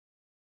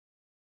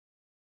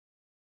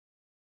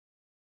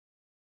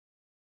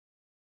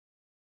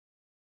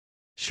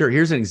 Sure,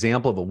 here's an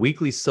example of a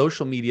weekly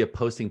social media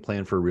posting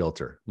plan for a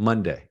realtor.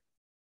 Monday,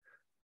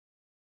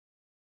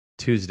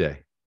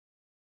 Tuesday,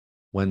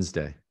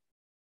 Wednesday.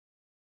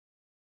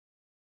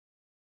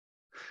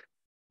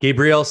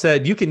 Gabrielle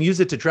said, you can use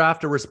it to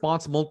draft a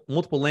response in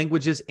multiple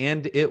languages,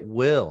 and it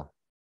will.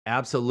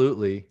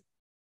 Absolutely.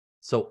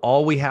 So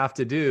all we have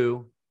to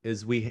do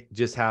is we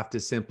just have to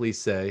simply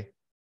say,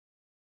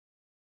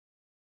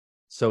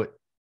 so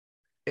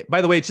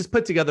by the way, just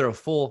put together a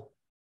full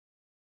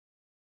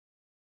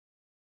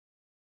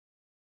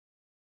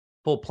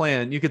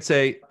plan. You could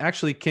say,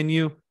 actually, can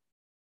you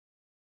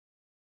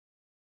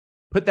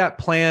put that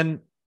plan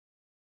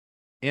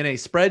in a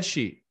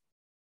spreadsheet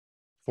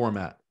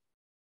format.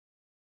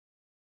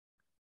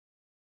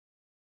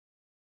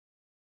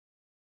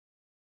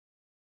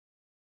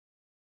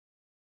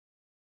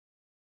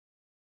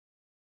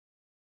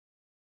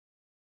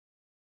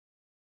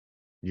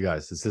 You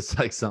guys, is this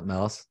like something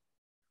else?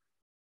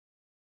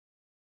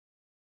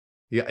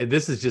 Yeah,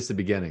 this is just the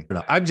beginning.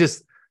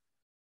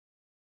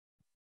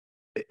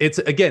 It's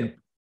again,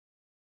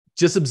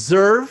 just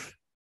observe.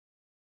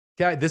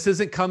 Okay, this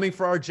isn't coming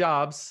for our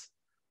jobs.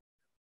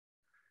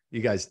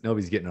 You guys,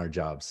 nobody's getting our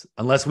jobs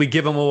unless we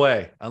give them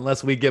away.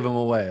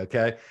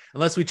 Okay?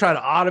 Unless we try to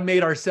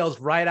automate ourselves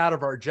right out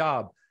of our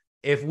job.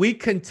 If we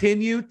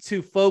continue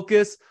to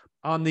focus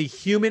on the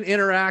human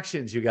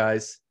interactions, you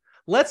guys,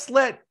 let's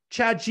let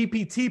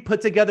ChatGPT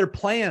put together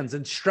plans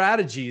and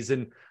strategies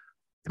and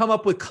come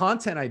up with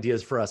content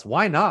ideas for us.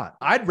 Why not?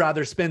 I'd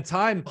rather spend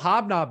time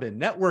hobnobbing,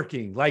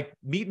 networking, like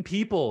meeting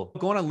people,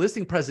 going on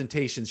listing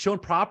presentations, showing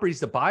properties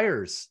to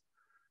buyers.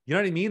 You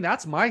know what I mean?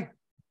 That's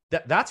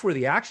where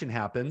the action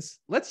happens.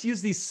 Let's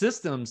use these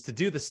systems to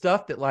do the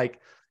stuff that like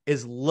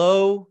is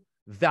low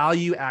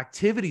value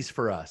activities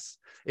for us.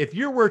 If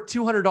you're worth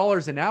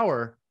 $200 an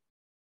hour,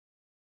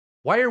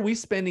 why are we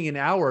spending an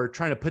hour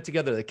trying to put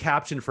together the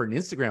caption for an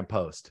Instagram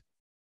post?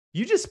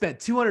 You just spent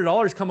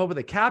 $200, come up with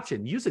a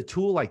caption. Use a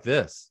tool like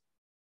this.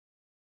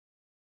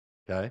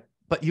 Okay.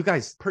 But you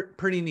guys,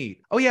 pretty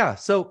neat. Oh yeah.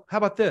 So how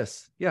about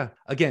this? Yeah.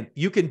 Again,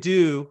 you can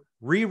do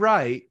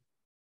rewrite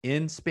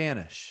in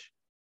Spanish.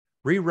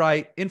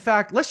 Rewrite. In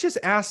fact, let's just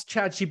ask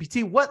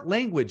ChatGPT, what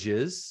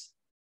languages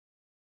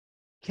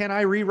can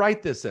I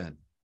rewrite this in?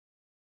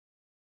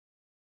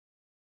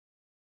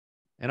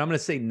 And I'm going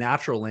to say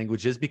natural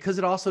languages because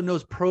it also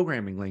knows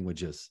programming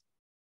languages.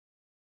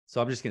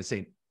 So I'm just going to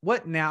say,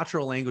 what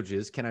natural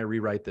languages can I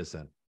rewrite this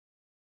in?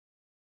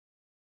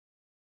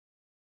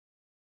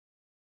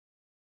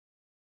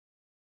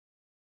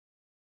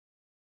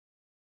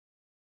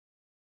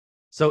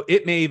 So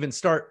it may even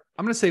start,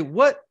 I'm going to say,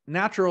 what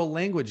natural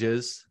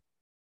languages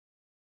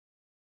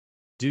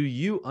do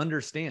you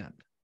understand?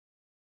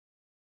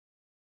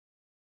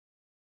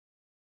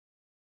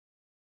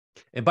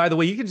 And by the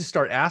way, you can just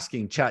start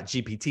asking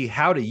ChatGPT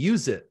how to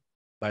use it,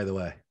 by the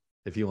way,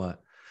 if you want.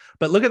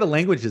 But look at the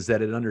languages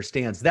that it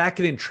understands. That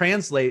can then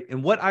translate.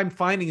 And what I'm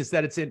finding is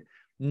that it's in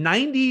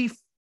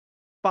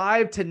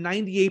 95 to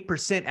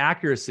 98%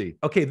 accuracy.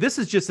 Okay, this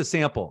is just a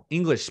sample.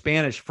 English,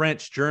 Spanish,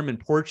 French, German,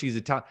 Portuguese,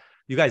 Italian.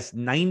 You guys,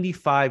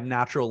 95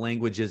 natural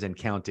languages and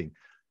counting.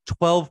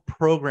 12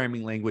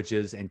 programming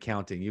languages and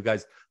counting. You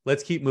guys,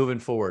 let's keep moving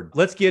forward.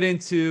 Let's get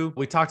into,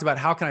 we talked about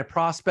how can I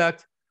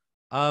prospect?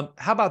 How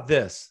about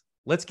this?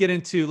 Let's get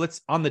into,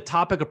 on the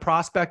topic of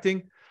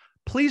prospecting,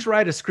 please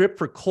write a script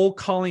for cold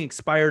calling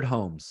expired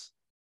homes.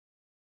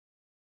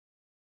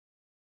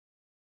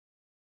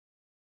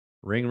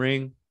 Ring,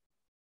 ring.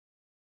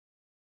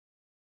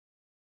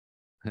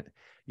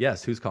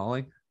 Yes, who's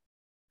calling?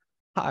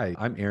 Hi,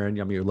 I'm Aaron.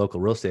 I'm your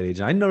local real estate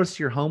agent. I noticed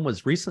your home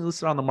was recently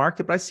listed on the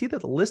market, but I see that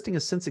the listing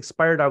has since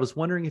expired. I was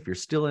wondering if you're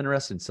still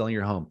interested in selling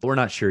your home. We're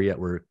not sure yet.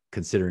 We're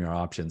considering our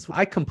options.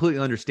 I completely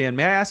understand.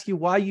 May I ask you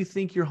why you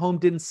think your home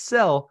didn't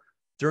sell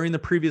during the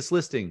previous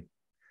listing?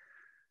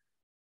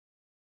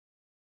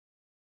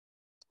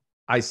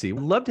 I see.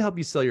 Would love to help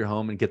you sell your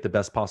home and get the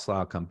best possible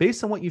outcome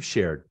based on what you've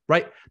shared,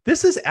 right?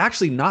 This is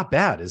actually not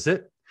bad, is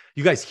it?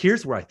 You guys,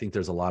 here's where I think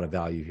there's a lot of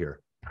value here.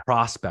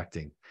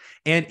 Prospecting.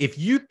 And if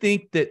you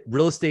think that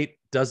real estate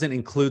doesn't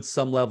include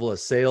some level of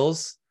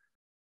sales,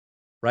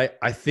 right?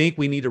 I think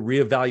we need to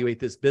reevaluate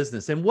this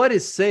business. And what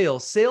is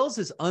sales? Sales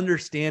is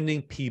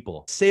understanding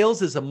people.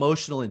 Sales is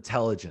emotional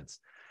intelligence.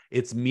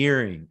 It's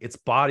mirroring, it's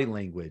body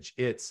language,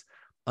 it's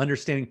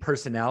understanding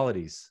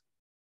personalities.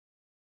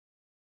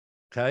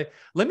 Okay.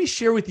 Let me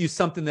share with you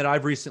something that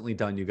I've recently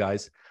done, you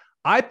guys.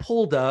 I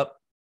pulled up,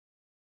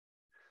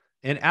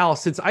 and Al,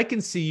 since I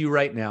can see you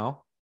right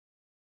now,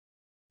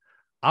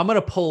 I'm going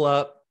to pull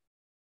up,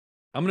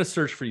 I'm going to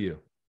search for you.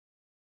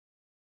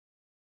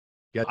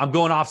 Yeah, I'm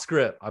going off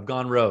script. I've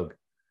gone rogue.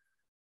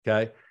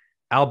 Okay.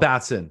 Al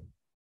Batson.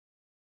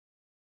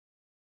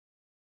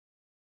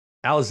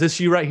 Al, is this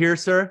you right here,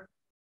 sir?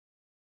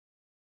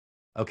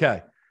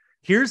 Okay.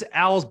 Here's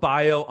Al's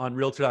bio on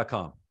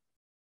Realtor.com.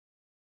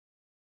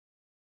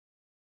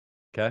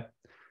 Okay.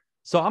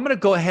 So I'm going to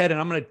go ahead and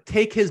I'm going to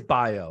take his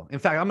bio. In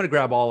fact, I'm going to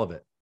grab all of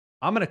it.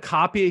 I'm going to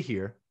copy it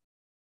here.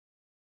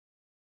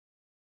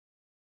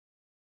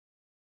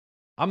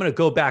 I'm going to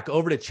go back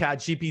over to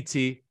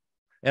ChatGPT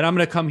and I'm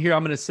going to come here.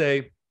 I'm going to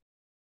say,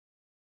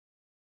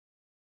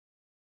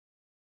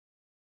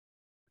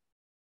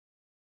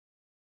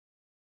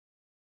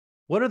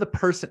 what is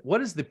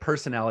the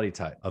personality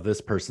type of this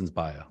person's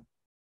bio?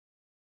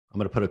 I'm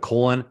going to put a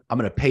colon. I'm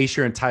going to paste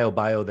your entire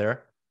bio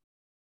there.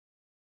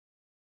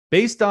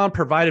 Based on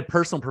provided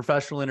personal and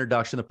professional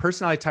introduction, the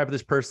personality type of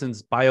this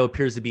person's bio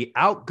appears to be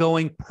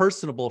outgoing,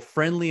 personable,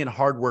 friendly, and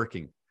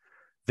hardworking.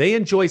 They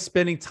enjoy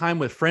spending time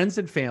with friends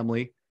and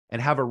family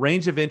and have a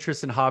range of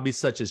interests and hobbies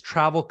such as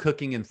travel,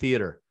 cooking, and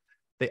theater.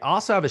 They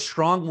also have a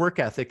strong work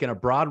ethic and a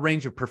broad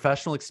range of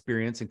professional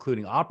experience,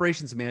 including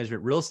operations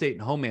management, real estate,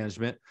 and home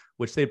management,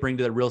 which they bring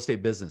to their real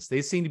estate business.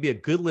 They seem to be a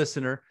good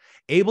listener,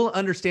 able to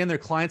understand their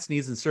clients'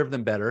 needs and serve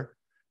them better.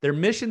 Their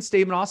mission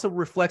statement also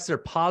reflects their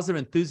positive,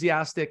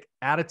 enthusiastic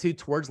attitude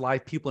towards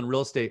life, people, and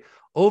real estate.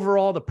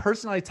 Overall, the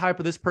personality type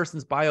of this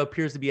person's bio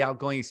appears to be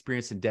outgoing,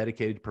 experienced, and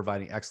dedicated to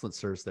providing excellent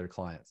service to their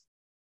clients.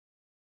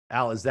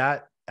 Al, is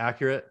that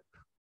accurate?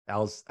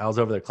 Al's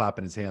over there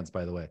clapping his hands,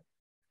 by the way.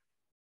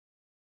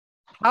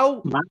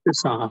 How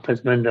Microsoft has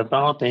been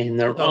developing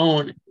their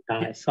own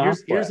software.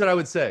 Here's what I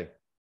would say.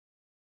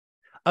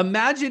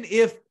 Imagine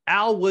if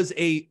Al was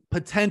a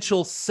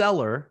potential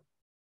seller,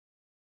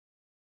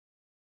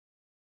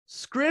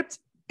 script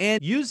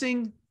and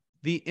using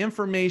the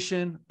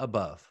information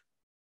above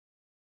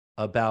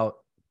about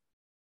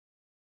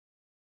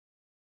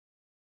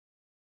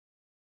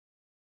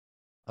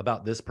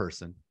this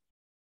person.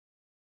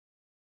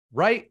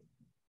 Write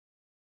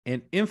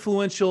an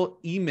influential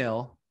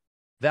email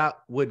that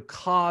would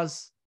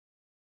cause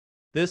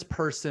this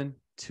person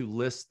to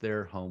list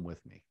their home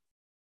with me.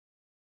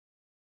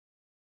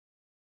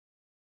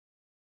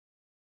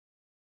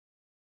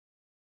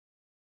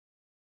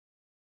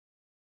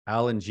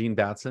 Alan Jean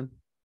Batson.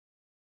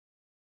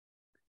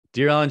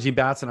 Dear Alan Jean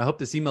Batson, I hope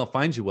this email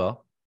finds you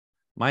well.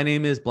 My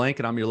name is blank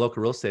and I'm your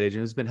local real estate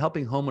agent who's been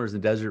helping homeowners in the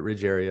Desert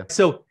Ridge area.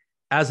 So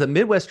as a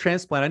Midwest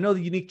transplant, I know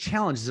the unique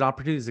challenges and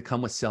opportunities that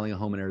come with selling a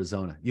home in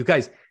Arizona. You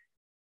guys,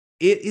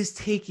 it is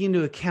taking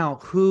into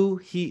account who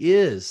he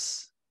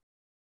is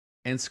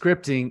and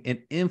scripting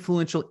an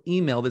influential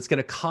email that's going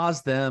to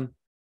cause them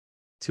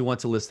to want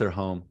to list their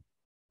home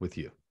with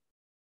you.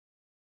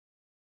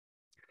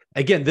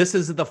 Again, this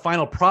isn't the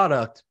final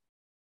product,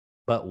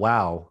 but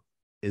wow,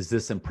 is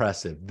this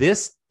impressive.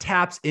 This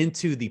taps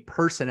into the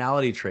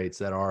personality traits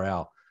that are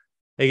out.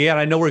 Again,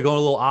 I know we're going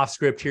a little off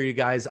script here, you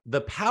guys.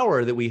 The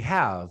power that we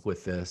have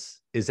with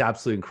this is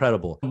absolutely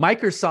incredible.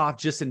 Microsoft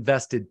just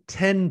invested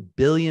 $10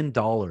 billion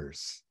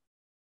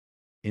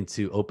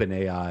into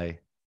OpenAI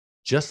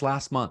just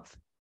last month,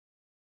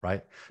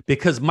 right?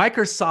 Because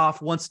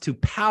Microsoft wants to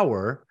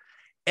power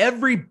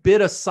every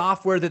bit of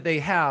software that they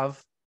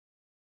have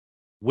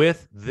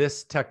with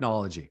this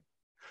technology.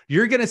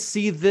 You're going to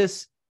see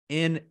this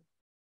in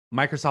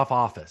Microsoft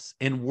Office,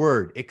 in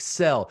Word,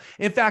 Excel.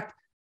 In fact,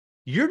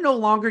 you're no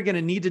longer going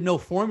to need to know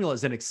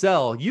formulas in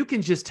Excel. You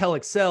can just tell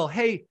Excel,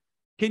 hey,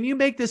 can you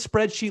make this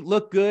spreadsheet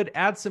look good?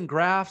 Add some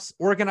graphs,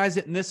 organize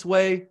it in this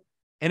way,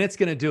 and it's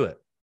going to do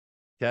it.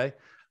 Okay.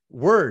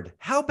 Word.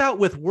 How about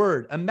with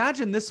Word?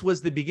 Imagine this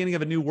was the beginning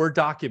of a new Word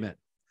document.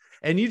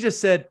 And you just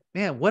said,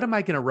 man, what am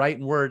I going to write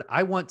in Word?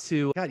 I want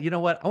to, God, you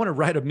know what? I want to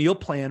write a meal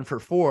plan for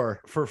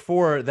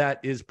four that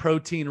is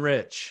protein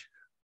rich.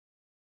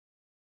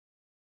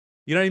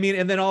 You know what I mean?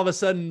 And then all of a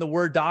sudden the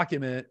Word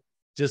document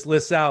just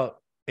lists out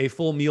a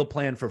full meal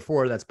plan for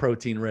 4 that's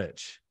protein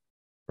rich,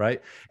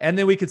 right? And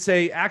then we could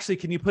say, actually,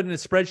 can you put in a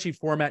spreadsheet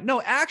format?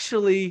 No,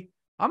 actually,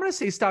 I'm going to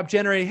say stop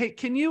generating.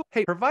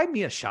 Hey, provide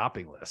me a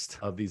shopping list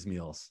of these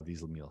meals,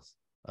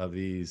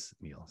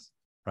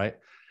 right?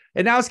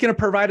 And now it's going to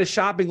provide a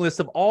shopping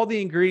list of all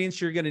the ingredients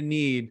you're going to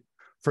need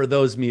for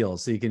those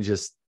meals. So you can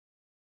just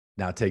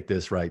now take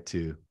this right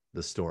to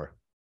the store.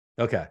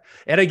 Okay.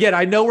 And again,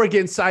 I know we're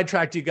getting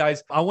sidetracked, you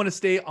guys. I want to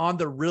stay on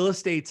the real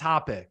estate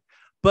topic,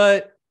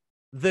 but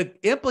the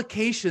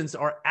implications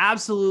are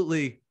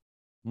absolutely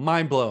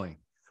mind-blowing.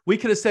 We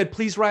could have said,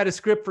 please write a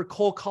script for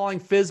cold calling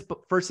fizz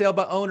for sale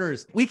by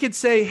owners. We could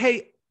say,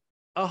 hey,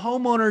 a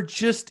homeowner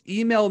just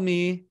emailed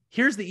me.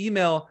 Here's the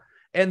email,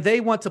 and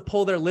they want to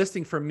pull their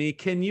listing from me.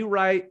 Can you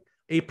write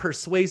a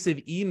persuasive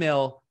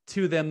email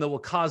to them that will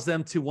cause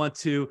them to want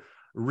to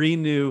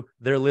renew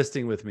their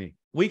listing with me?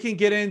 We can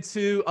get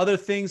into other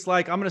things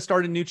like, I'm going to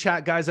start a new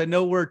chat, guys. I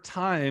know where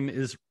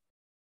time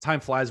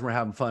flies and we're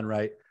having fun,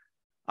 right?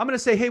 I'm going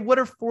to say, hey, what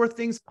are 4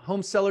 things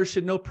home sellers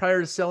should know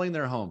prior to selling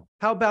their home?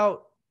 How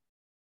about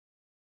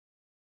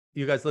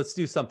you guys, let's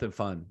do something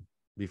fun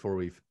before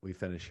we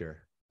finish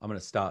here. I'm going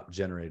to stop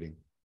generating.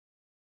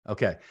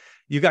 Okay.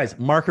 You guys,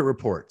 market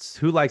reports.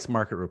 Who likes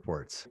market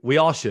reports? We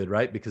all should,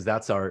 right? Because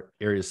that's our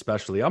area of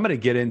specialty. I'm going to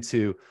get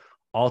into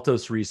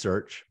Altos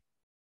Research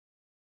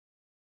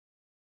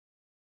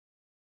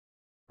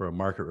for a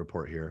market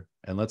report here.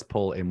 And let's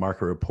pull a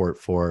market report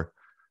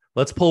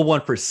let's pull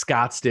one for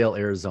Scottsdale,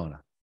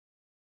 Arizona.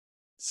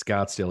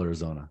 Scottsdale,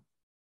 Arizona.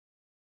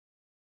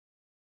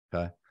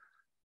 Okay.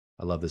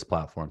 I love this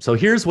platform. So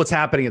here's what's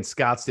happening in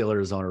Scottsdale,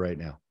 Arizona right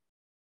now.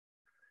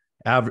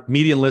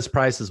 Median list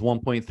price is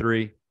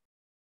 1.3,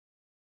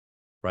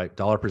 right?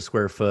 Dollar per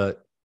square foot,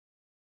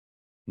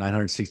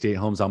 968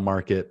 homes on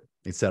market,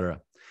 etc.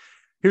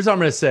 Here's what I'm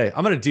going to say.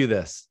 I'm going to do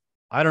this.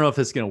 I don't know if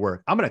this is going to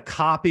work. I'm going to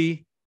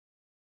copy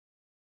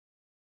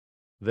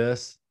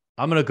this.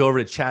 I'm going to go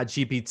over to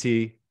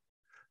ChatGPT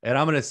and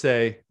I'm going to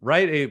say,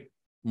 write a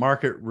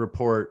market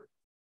report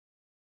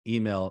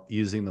email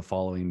using the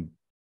following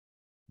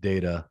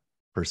data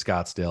for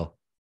Scottsdale,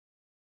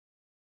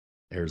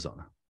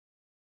 Arizona.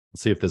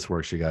 Let's see if this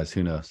works, you guys.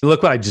 Who knows?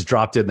 Look what I just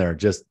dropped in there.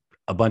 Just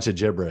a bunch of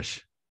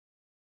gibberish.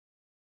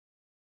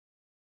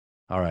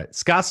 All right.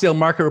 Scottsdale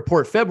Market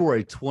Report,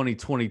 February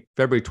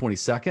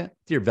 22nd.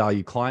 Dear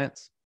value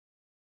clients,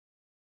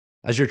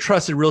 as your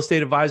trusted real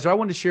estate advisor, I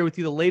wanted to share with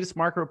you the latest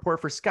market report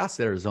for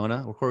Scottsdale,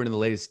 Arizona. According to the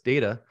latest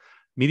data,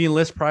 median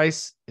list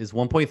price is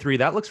 1.3.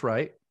 That looks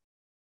right.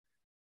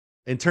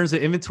 In terms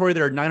of inventory,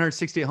 there are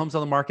 968 homes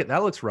on the market.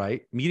 That looks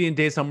right. Median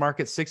days on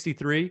market,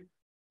 63,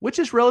 which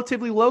is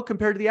relatively low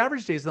compared to the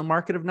average days on the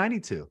market of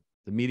 92.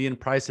 The median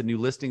price of new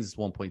listings is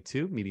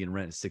 1.2. Median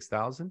rent is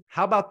 6,000.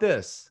 How about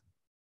this?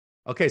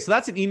 Okay, so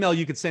that's an email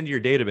you could send to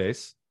your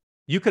database.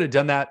 You could have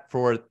done that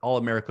for all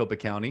of Maricopa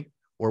County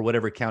or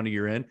whatever county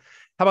you're in.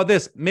 How about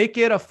this? Make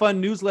it a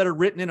fun newsletter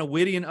written in a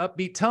witty and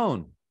upbeat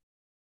tone.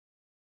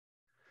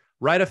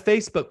 Write a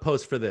Facebook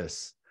post for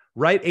this.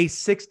 Write a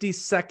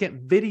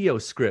 60-second video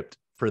script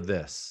for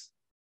this.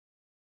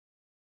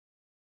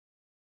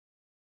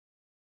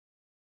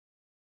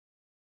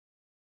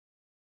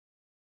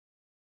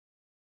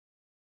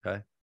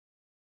 Okay.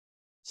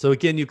 So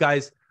again, you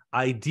guys,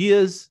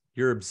 ideas,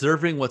 you're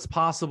observing what's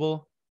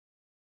possible.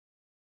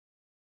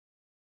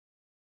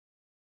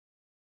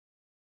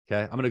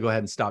 Okay, I'm going to go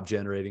ahead and stop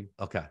generating.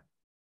 Okay,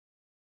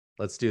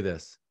 let's do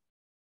this.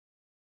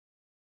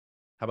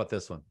 How about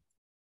this one?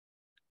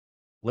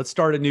 Let's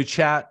start a new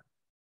chat.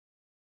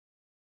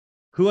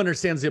 Who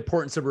understands the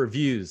importance of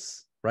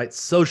reviews, right?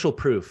 Social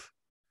proof.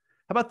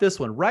 How about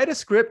this one? Write a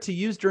script to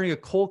use during a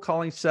cold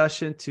calling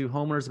session to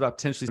homeowners about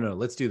potentially. No,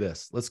 let's do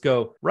this. Let's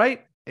go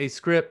write a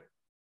script,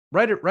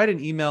 write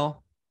an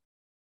email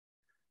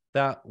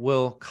that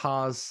will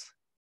cause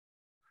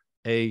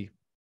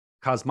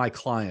my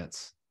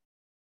clients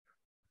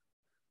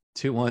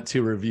to want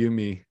to review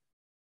me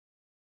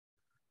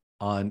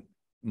on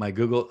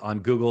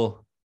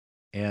Google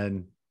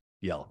and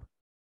Yelp.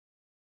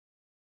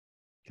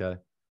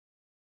 Okay.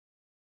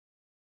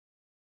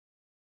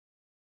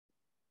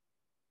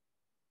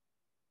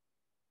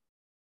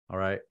 All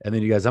right. And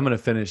then you guys, I'm going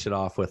to finish it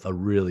off with a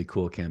really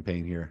cool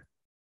campaign here.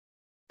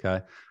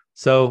 Okay.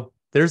 So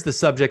there's the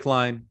subject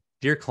line.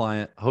 Dear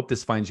client, I hope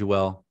this finds you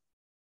well,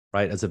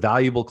 right? As a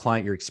valuable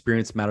client, your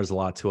experience matters a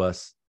lot to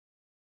us.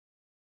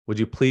 Would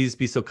you please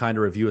be so kind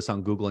to review us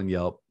on Google and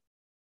Yelp?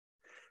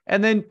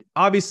 And then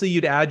obviously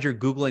you'd add your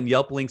Google and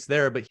Yelp links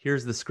there, but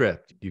here's the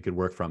script you could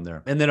work from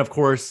there. And then of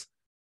course,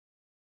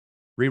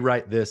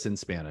 rewrite this in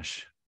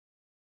Spanish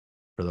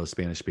for those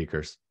Spanish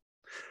speakers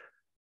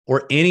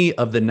or any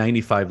of the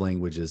 95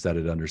 languages that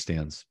it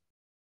understands.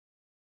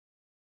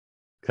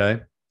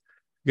 Okay.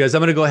 You guys,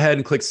 I'm going to go ahead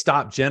and click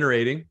stop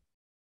generating.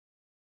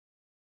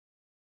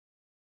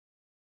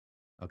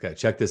 Okay,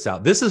 check this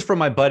out. This is from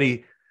my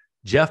buddy,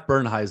 Jeff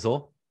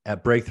Bernheisel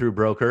at Breakthrough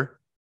Broker.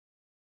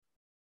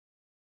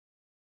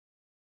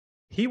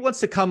 He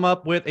wants to come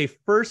up with a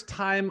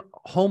first-time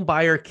home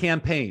buyer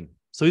campaign.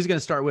 So he's going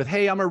to start with,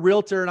 hey, I'm a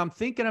realtor and I'm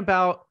thinking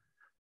about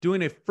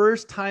doing a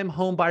first-time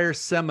home buyer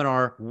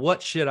seminar.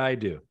 What should I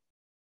do?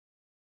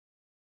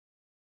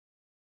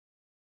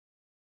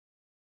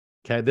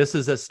 Okay, this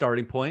is a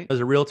starting point.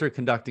 As a realtor,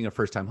 conducting a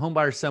first-time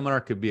homebuyer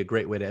seminar could be a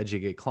great way to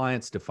educate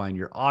clients, define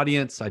your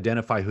audience,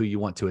 identify who you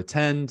want to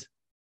attend,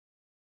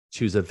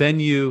 choose a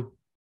venue.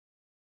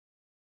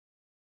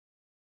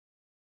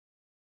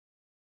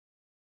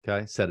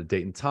 Okay, set a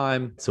date and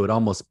time. So it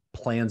almost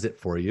plans it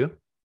for you.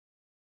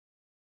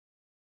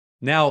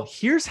 Now,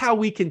 here's how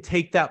we can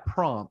take that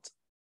prompt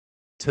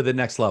to the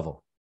next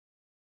level.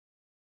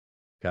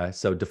 Okay,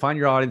 so define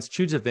your audience,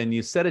 choose a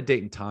venue, set a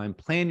date and time,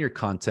 plan your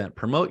content,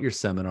 promote your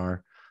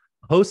seminar,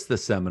 host the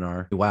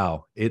seminar.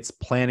 Wow, it's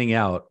planning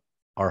out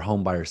our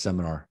home buyer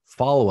seminar.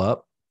 Follow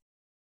up.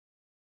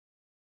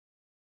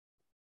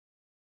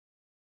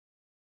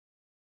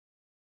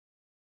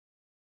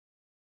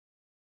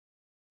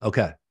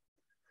 Okay,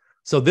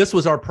 so this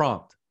was our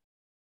prompt.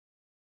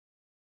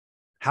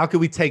 How can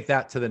we take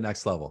that to the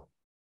next level?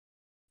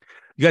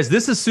 You guys,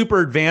 this is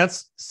super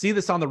advanced. See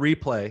this on the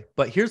replay,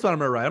 but here's what I'm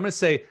going to write. I'm going to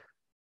say,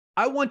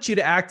 I want you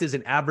to act as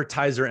an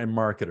advertiser and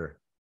marketer.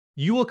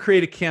 You will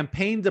create a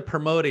campaign to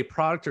promote a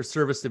product or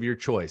service of your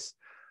choice.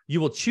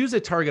 You will choose a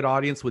target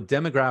audience with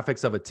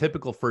demographics of a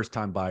typical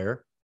first-time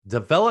buyer,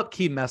 develop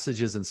key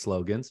messages and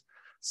slogans,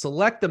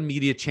 select the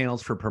media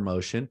channels for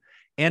promotion,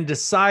 and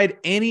decide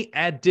any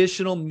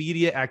additional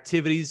media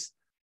activities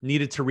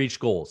needed to reach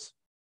goals.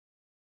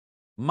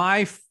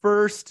 My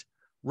first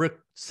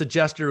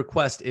suggested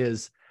request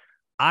is,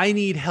 I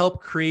need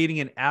help creating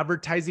an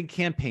advertising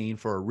campaign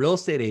for a real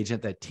estate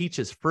agent that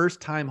teaches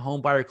first-time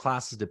homebuyer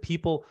classes to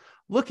people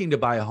looking to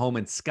buy a home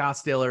in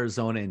Scottsdale,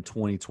 Arizona in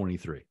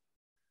 2023,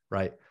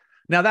 right?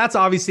 Now, that's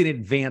obviously an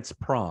advanced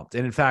prompt.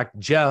 And in fact,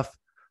 Jeff,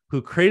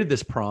 who created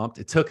this prompt,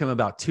 it took him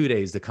about 2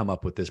 days to come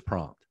up with this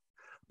prompt.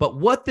 But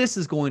what this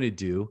is going to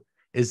do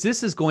is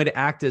this is going to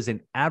act as an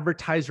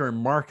advertiser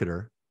and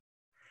marketer,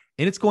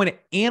 and it's going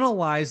to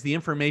analyze the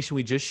information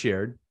we just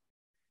shared,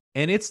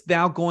 and it's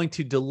now going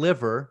to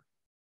deliver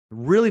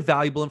really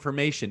valuable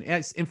information.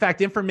 In fact,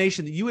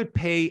 information that you would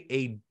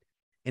pay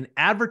an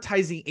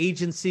advertising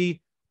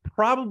agency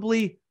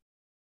probably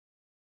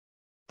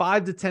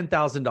 $5,000 to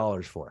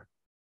 $10,000 for.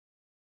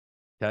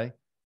 Okay.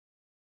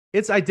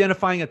 It's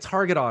identifying a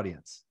target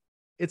audience.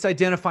 It's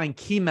identifying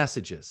key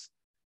messages.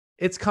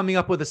 It's coming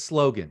up with a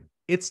slogan.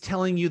 It's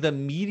telling you the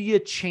media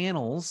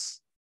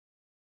channels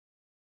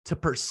to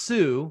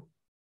pursue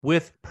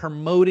with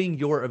promoting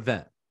your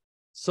event.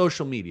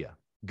 Social media,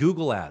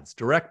 Google Ads,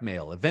 direct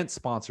mail, event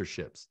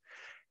sponsorships.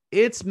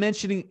 It's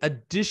mentioning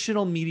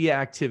additional media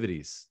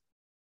activities.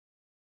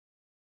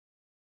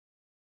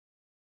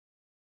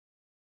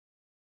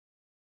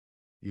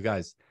 You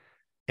guys,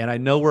 and I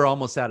know we're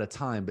almost out of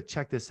time, but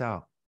check this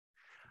out.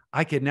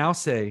 I could now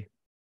say,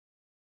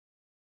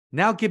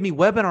 now give me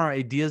webinar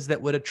ideas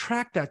that would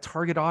attract that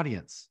target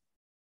audience.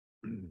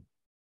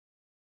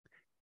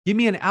 Give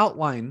me an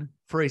outline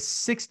for a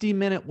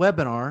 60-minute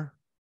webinar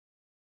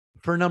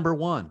for number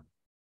 1.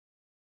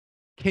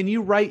 Can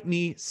you write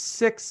me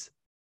 6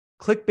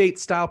 clickbait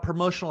style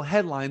promotional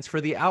headlines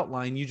for the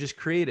outline you just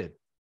created?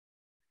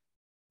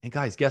 And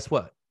guys, guess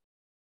what?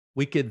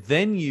 We could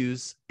then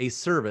use a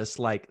service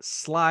like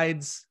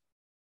Slides,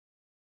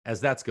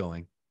 as that's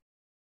going,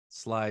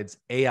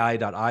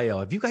 slidesai.io.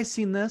 Have you guys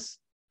seen this?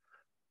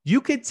 You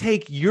could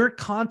take your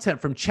content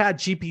from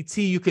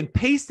ChatGPT, you can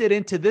paste it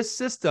into this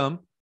system,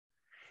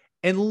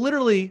 and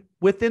literally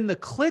within the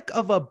click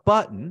of a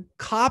button,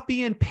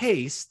 copy and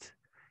paste,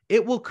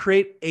 it will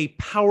create a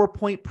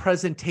PowerPoint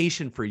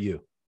presentation for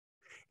you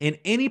in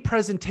any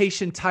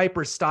presentation type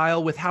or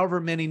style with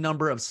however many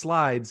number of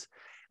slides,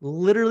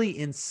 literally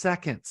in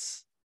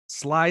seconds.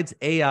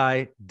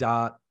 Slidesai.io,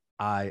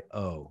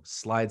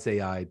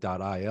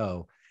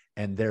 slidesai.io,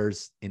 and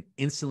there's an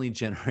instantly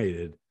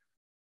generated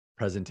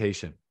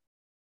presentation.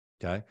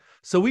 Okay.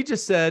 So we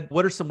just said,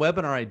 what are some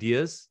webinar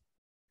ideas?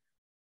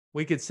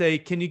 We could say,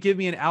 can you give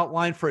me an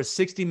outline for a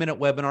 60-minute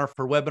webinar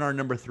for webinar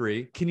number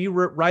 3? Can you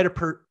write a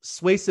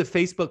persuasive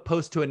Facebook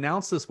post to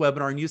announce this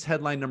webinar and use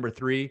headline number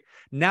 3?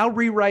 Now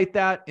rewrite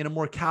that in a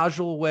more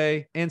casual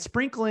way and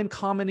sprinkle in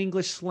common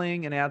English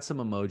slang and add some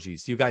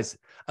emojis. You guys,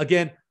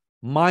 again,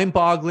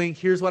 mind-boggling.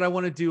 Here's what I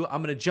want to do.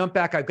 I'm going to jump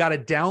back. I've got a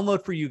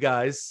download for you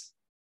guys.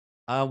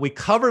 We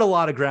covered a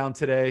lot of ground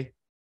today.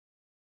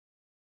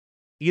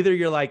 Either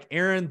you're like,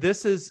 Aaron,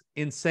 this is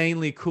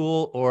insanely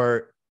cool,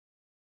 or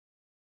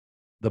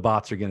the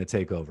bots are going to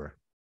take over.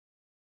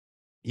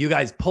 You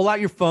guys pull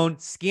out your phone,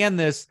 scan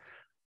this.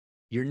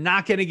 You're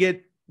not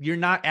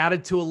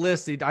added to a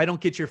list. I don't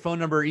get your phone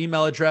number or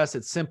email address.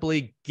 It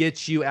simply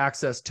gets you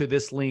access to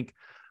this link,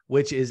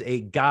 which is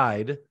a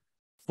guide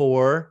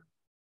for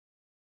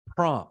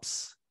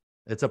prompts.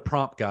 It's a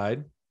prompt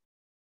guide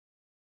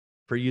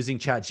for using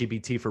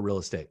ChatGPT for real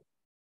estate.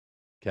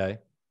 Okay.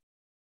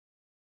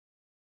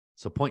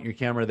 So point your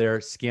camera there,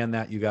 scan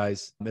that, you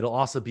guys. It'll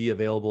also be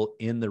available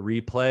in the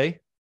replay.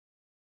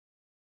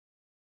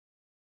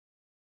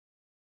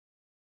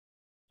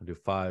 I'll do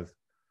 5,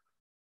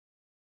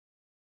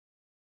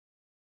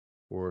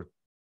 4,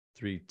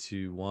 3,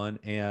 2, 1.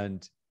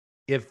 And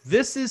if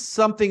this is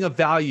something of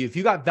value, if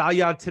you got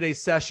value out of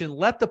today's session,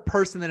 let the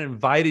person that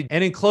invited.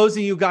 And in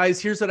closing, you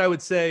guys, here's what I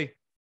would say.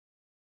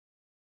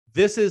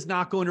 This is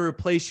not going to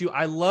replace you.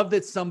 I love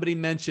that somebody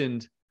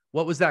mentioned,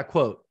 what was that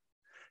quote?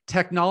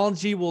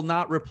 Technology will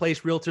not replace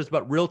realtors,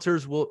 but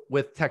realtors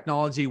with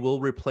technology will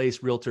replace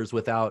realtors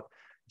without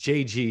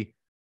JG.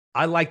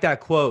 I like that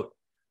quote.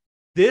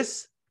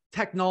 This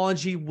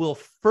technology will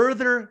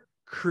further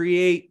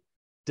create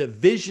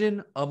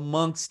division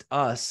amongst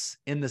us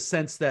in the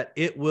sense that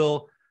it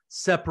will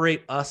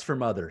separate us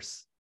from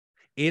others.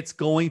 It's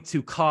going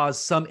to cause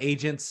some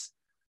agents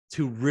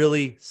to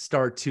really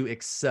start to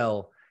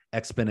excel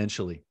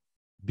exponentially.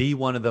 Be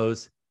one of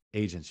those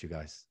agents, you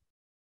guys.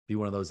 Be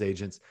one of those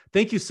agents.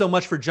 Thank you so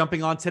much for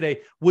jumping on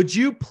today. Would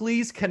you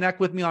please connect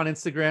with me on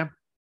Instagram?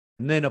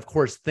 And then, of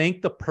course,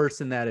 thank the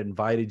person that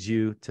invited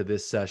you to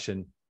this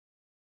session.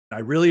 I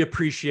really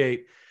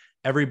appreciate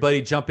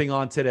everybody jumping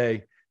on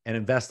today and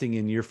investing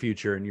in your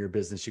future and your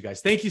business, you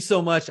guys. Thank you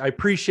so much. I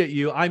appreciate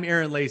you. I'm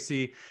Aaron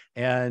Lacey,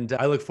 and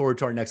I look forward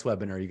to our next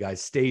webinar, you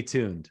guys. Stay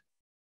tuned.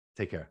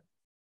 Take care.